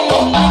been waiting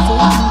all night for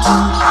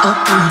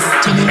you to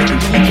tell me what you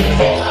want.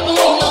 I've been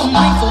waiting all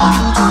night for you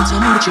to tell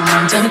me what you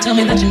want. Tell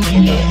me that you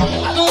need me. I've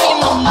been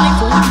waiting all night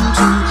for you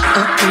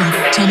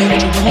to tell me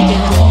what you want.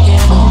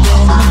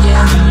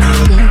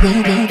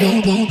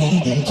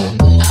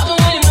 I've been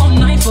waiting all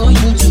night for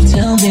you to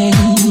tell me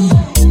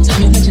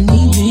that you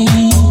need me.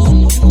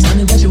 Tell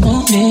me that you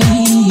want me.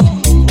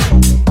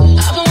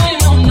 I've been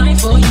waiting all night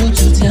for you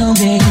to tell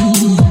me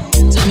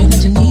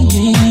that you need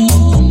me.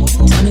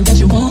 Tell me that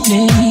you want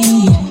me.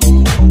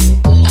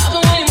 I've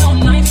been waiting all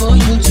night for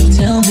you to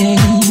tell me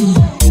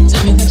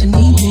that you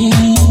need me.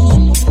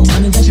 Tell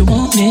me that you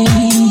want me.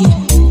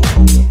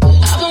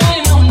 I've been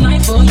waiting all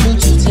night for you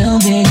to tell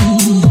me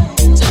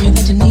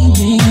that you need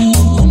me.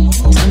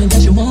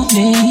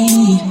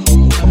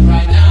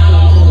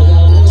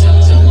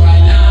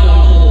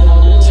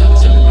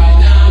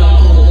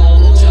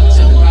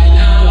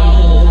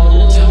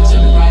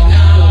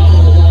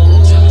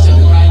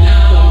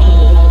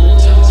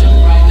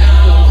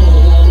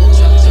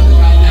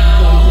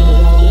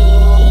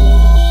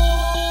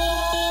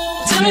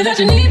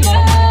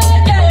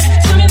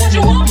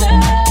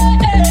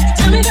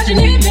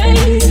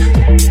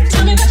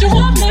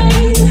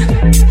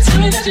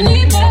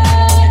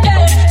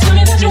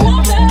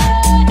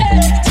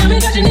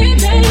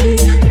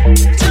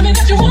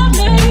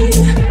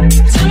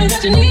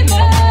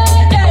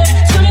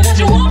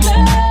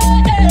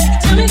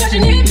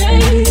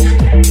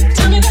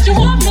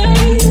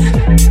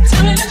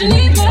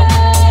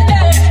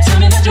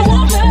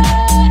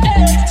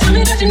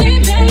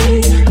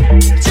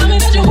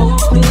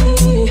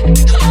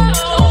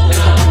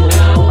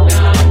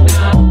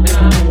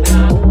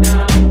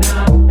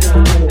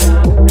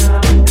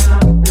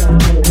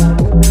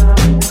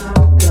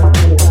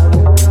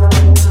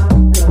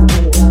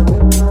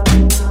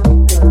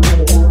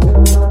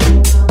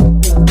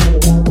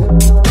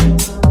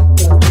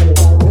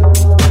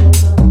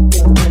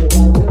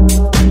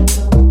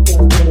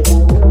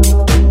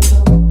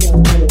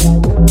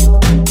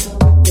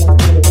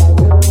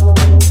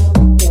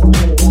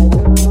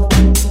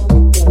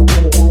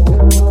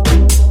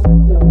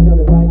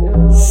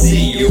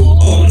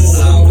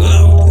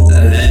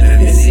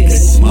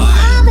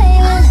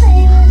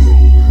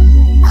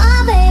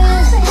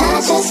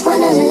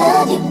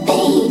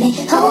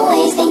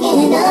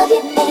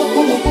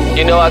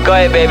 You know I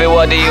got it, baby,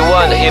 what do you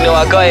want? You know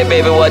I got it,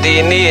 baby, what do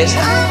you need?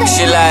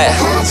 She like,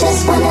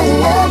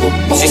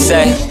 she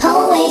say,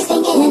 always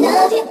thinking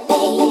of you,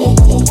 baby.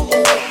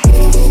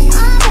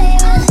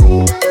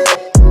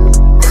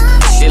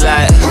 She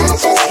like,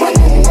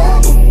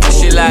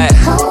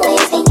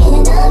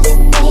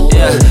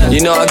 yeah. You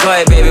know I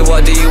got it, baby,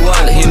 what do you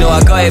want? You know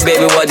I got it,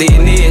 baby, what do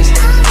you need?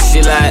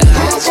 She like,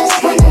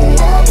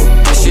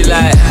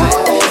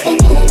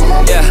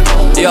 yeah.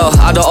 Yo,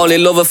 I don't only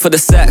love her for the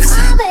sex,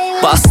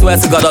 but I swear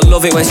to God I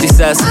love it when she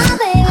says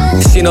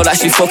she know that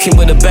she fucking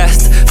with the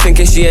best.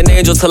 Thinking she an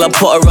angel till I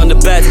put her on the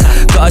bed.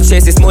 Gotta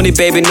chase this money,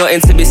 baby,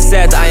 nothing to be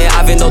said. I ain't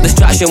having no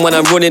distraction when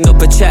I'm running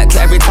up a check.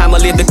 Every time I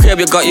leave the crib,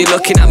 you got you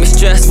looking at me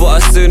stressed.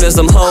 But as soon as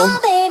I'm home,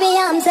 baby,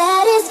 I'm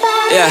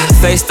satisfied. yeah,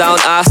 face down,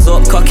 ass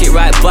up, cock it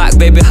right back.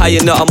 Baby, how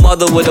you not a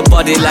mother with a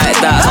body like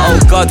that? Oh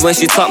God, when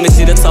she taught me,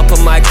 she the top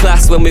of my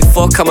class. When we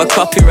fuck, I'ma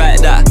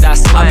copyright that.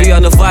 I be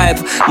on the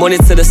vibe, money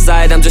to the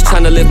side, I'm just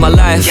trying to live my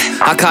life.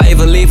 I can't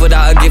even leave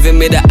without her giving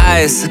me the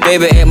eyes.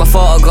 Baby, ain't my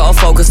fault, I gotta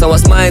focus on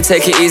what's mine.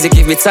 Take it easy,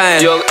 give me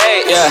time. Young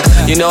 8,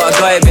 yeah. You know I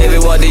got it, baby,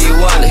 what do you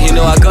want? You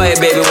know I got it,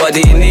 baby, what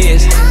do you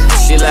need?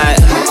 She like,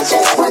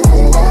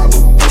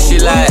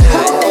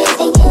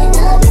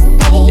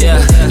 yeah.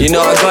 You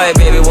know I got it,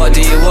 baby, what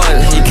do you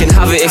want? You can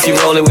have it if you're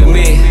rolling with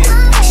me.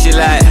 She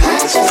like,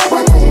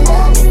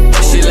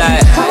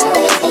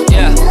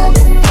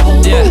 yeah.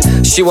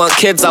 Yeah, she want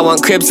kids, I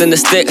want cribs and the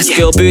sticks.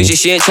 Feel bougie,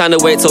 she ain't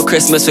tryna wait till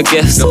Christmas for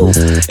gifts.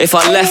 If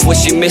I left, would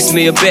she miss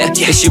me a bit?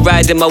 Is she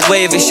riding my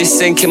wave, is she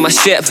sinking my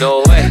ship?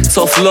 No way.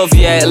 Tough love,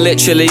 yeah, it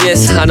literally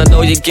is. And I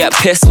know you get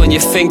pissed when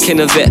you're thinking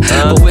of it,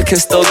 but we can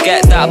still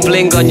get that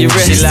bling on your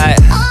wrist. She like,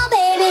 oh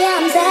baby,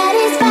 I'm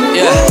satisfied.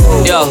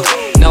 yeah,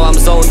 yo, now I'm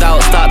zoned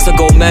out, start to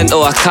go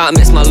mental. I can't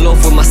mix my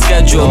love with my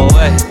schedule. No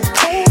way.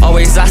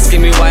 Always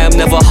asking me why I'm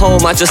never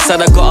home. I just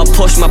said I gotta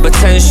push my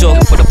potential.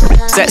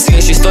 Sexy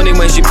and she stunning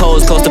when she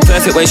pose. Close to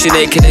perfect when she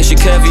naked and she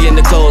curvy in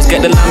the clothes.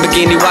 Get the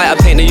Lamborghini white, I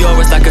paint the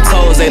Euros like a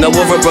toes. Ain't no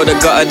other brother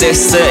got her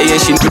this 30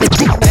 and she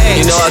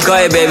you know I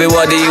got it, baby,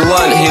 what do you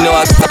want? You know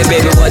I got it,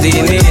 baby, what do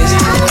you need?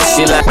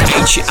 She like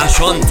Aici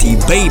Ashanti,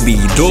 Baby,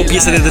 două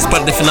piese de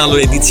despart de finalul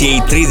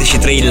ediției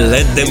 33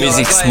 Let the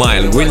Music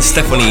Smile. Gwen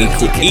Stefani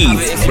cu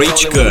Eve,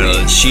 Rich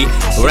Girl și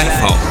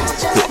Rafa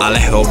cu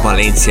Alejo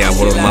Valencia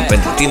vor urma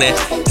pentru tine.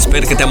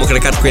 Sper că te-am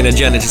încărcat cu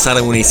energia necesară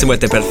unei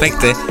sâmbăte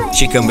perfecte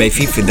și că îmi vei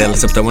fi fidel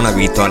săptămâna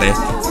viitoare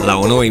la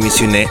o nouă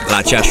emisiune la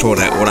aceeași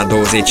oră, ora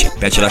 20,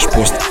 pe același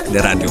post de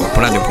radio, pe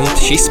Radio.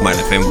 și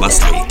Smile FM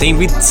Vaslui. Te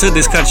invit să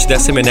descarci de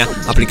asemenea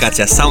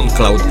aplicația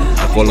SoundCloud,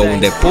 acolo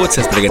unde poți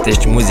să-ți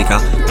pregătești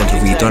muzica pentru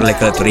viitoarele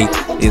călătorii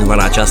din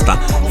vara aceasta.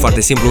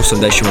 Foarte simplu,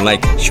 să-mi dai și un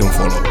like și un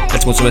follow.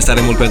 Îți mulțumesc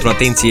tare mult pentru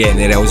atenție,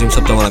 ne reauzim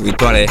săptămâna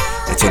viitoare,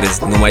 îți urez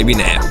numai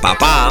bine, pa,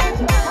 pa!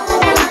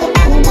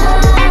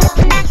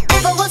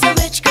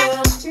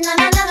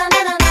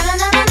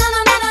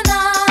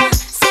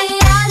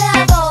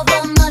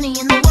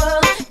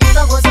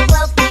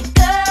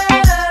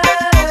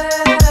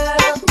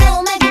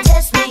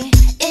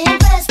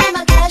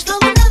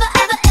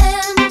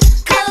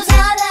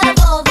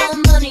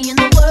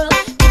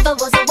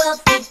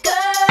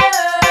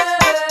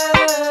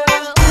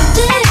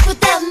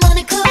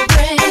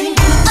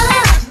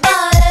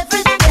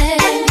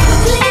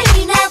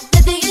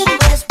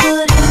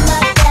 Put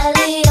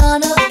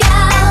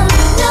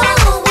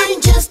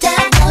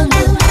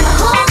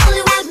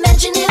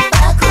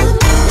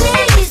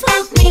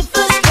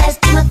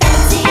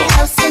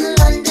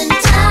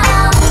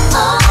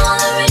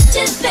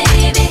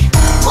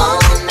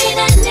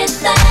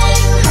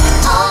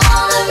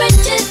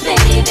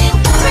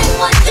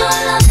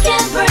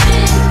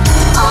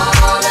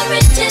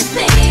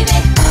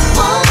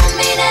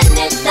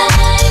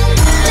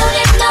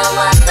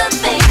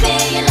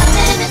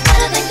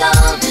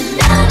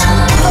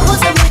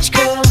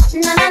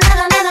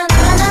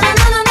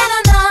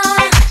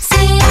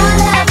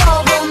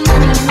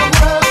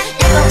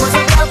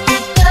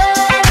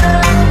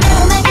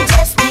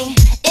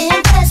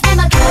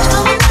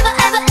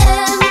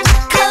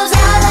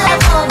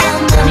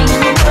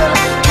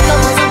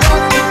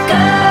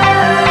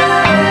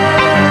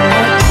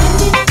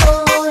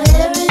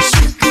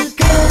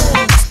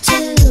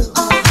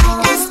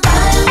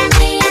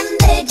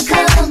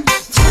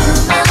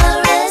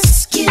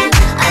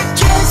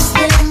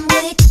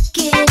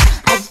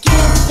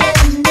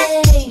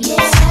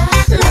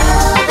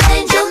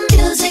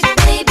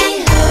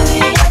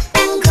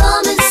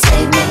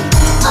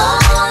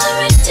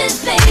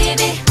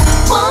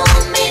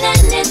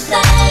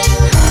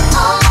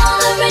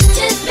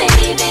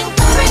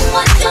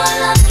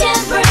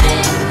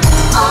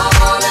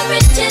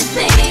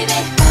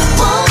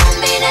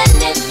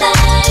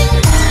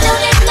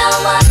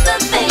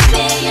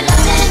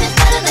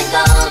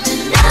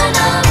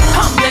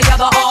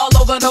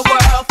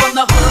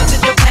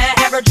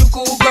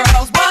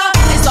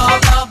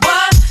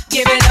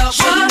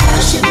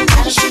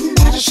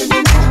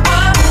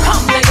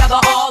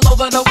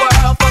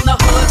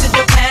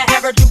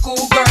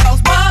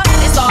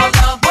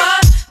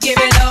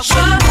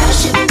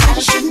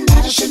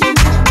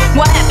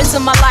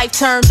life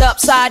turned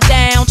upside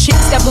down.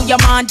 Chicks that blew your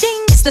mind,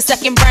 ding, it's the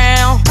second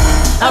round.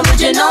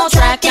 Original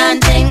track and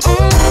ding,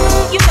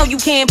 you know you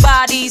can't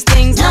buy these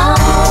things, no.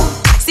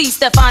 See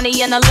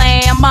Stefani and the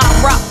Lamb, I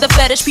rock the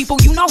fetish people,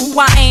 you know who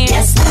I am.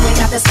 Yes, we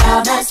got the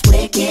style that's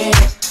wicked.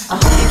 I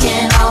hope you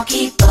can all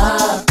keep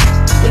up.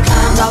 We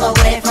climbed all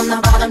the way from the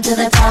bottom to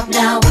the top.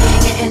 Now we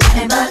ain't getting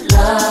nothing but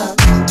love.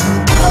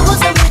 If I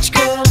was a rich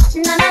girl,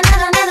 na na na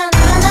na na na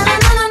na na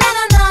na na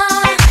na na.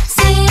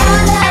 See,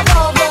 I'd have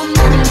all the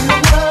money in the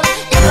world.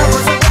 If I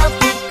was a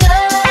wealthy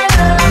girl,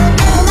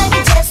 no man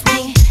can test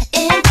me,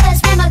 impress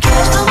me. My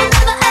cash flow will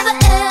never ever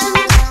end.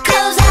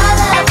 'Cause I'd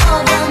have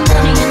all the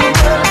money in the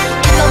world.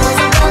 If I was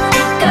a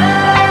wealthy girl.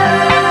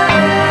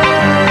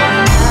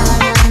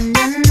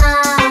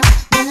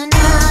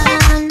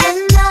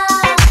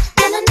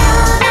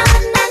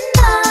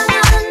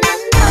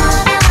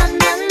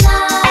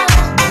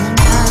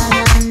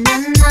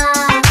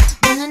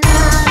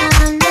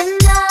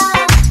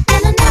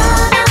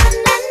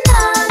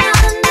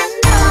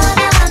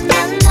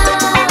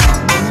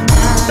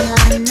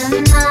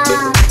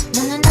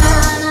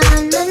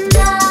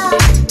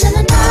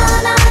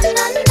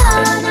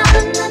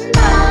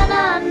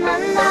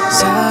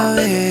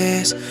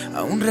 Sabes,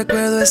 aún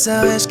recuerdo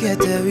esa vez que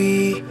te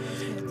vi.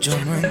 Yo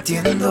no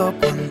entiendo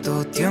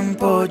cuánto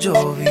tiempo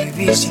yo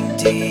viví sin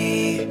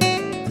ti.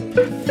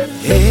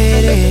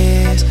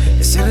 Eres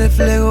ese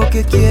reflejo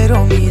que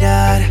quiero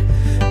mirar.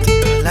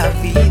 Toda la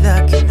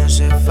vida que me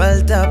hace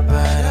falta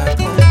para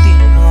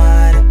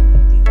continuar.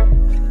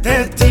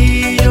 De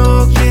ti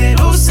yo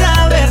quiero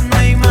saber, no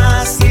hay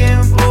más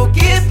tiempo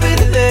que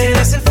perder.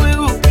 Eres el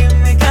fuego que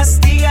me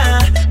castiga,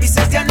 mi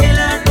ser te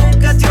anhela,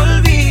 nunca te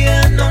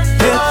olvida, no, no.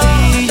 De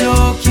ti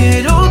yo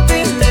quiero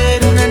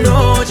tener una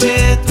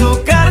noche,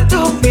 tocar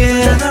tu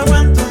piel. Ya no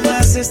aguanto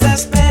más esta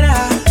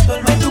espera, tu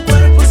alma y tu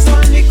cuerpo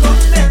son mi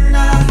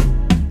condena.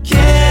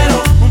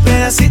 Quiero un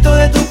pedacito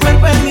de tu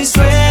cuerpo en mis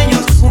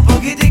sueños, un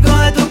poquitico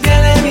de tu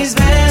piel en mis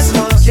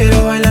besos.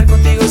 Quiero bailar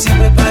contigo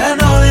siempre para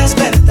no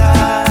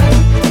despertar.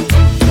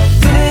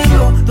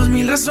 Tengo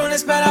 2000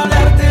 razones para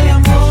hablarte de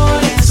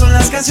amores. Son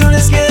las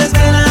canciones que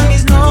desvelan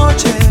mis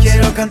noches.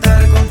 Quiero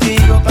cantar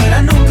contigo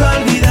para nunca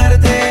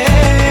olvidarte.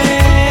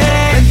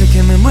 Vente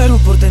que me muero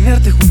por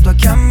tenerte junto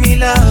aquí a mi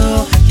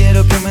lado.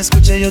 Quiero que me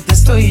escuche, yo te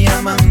estoy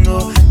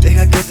llamando.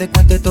 Deja que te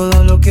cuente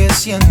todo lo que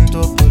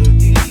siento por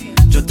ti.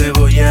 Yo te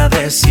voy a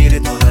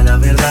decir toda la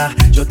verdad.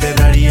 Yo te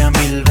daría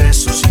 1000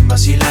 besos sin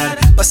vacilar.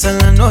 Pasa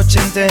la noche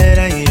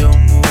entera y yo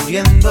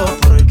muriendo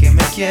porque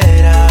me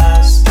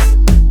quieras.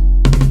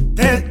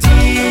 De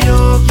ti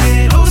yo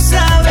quiero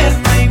saber,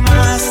 no hay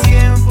más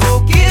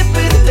tiempo que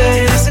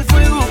perder. Eres el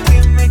fuego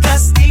que me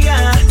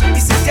castiga,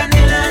 y si te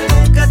anhela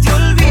nunca te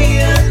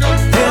olvida, no,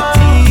 no. De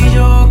ti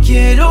yo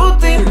quiero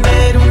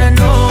tener una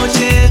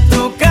noche,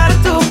 tocar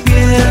tu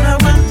piel. No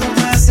aguanto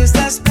más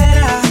esta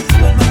espera,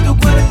 tu alma y tu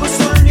cuerpo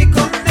son mi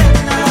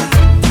condena.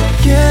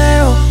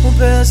 Quiero un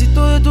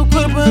pedacito de tu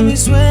cuerpo en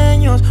mis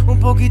sueños, un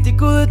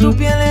poquitico de tu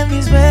piel en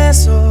mis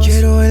besos.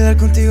 Quiero bailar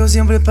contigo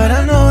siempre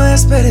para no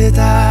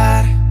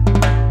despertar.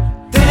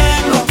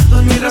 Tengo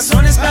 2000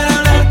 razones para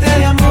hablarte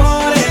de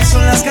amores.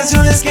 Son las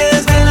canciones que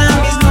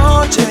desvelan mis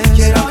noches.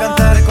 Quiero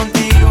cantar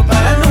contigo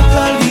para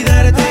nunca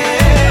olvidarte.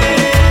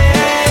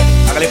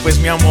 Hágale pues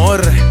mi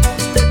amor,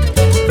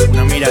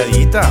 una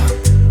miradita.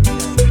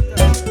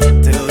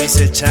 Te lo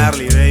dice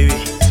Charlie,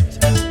 baby.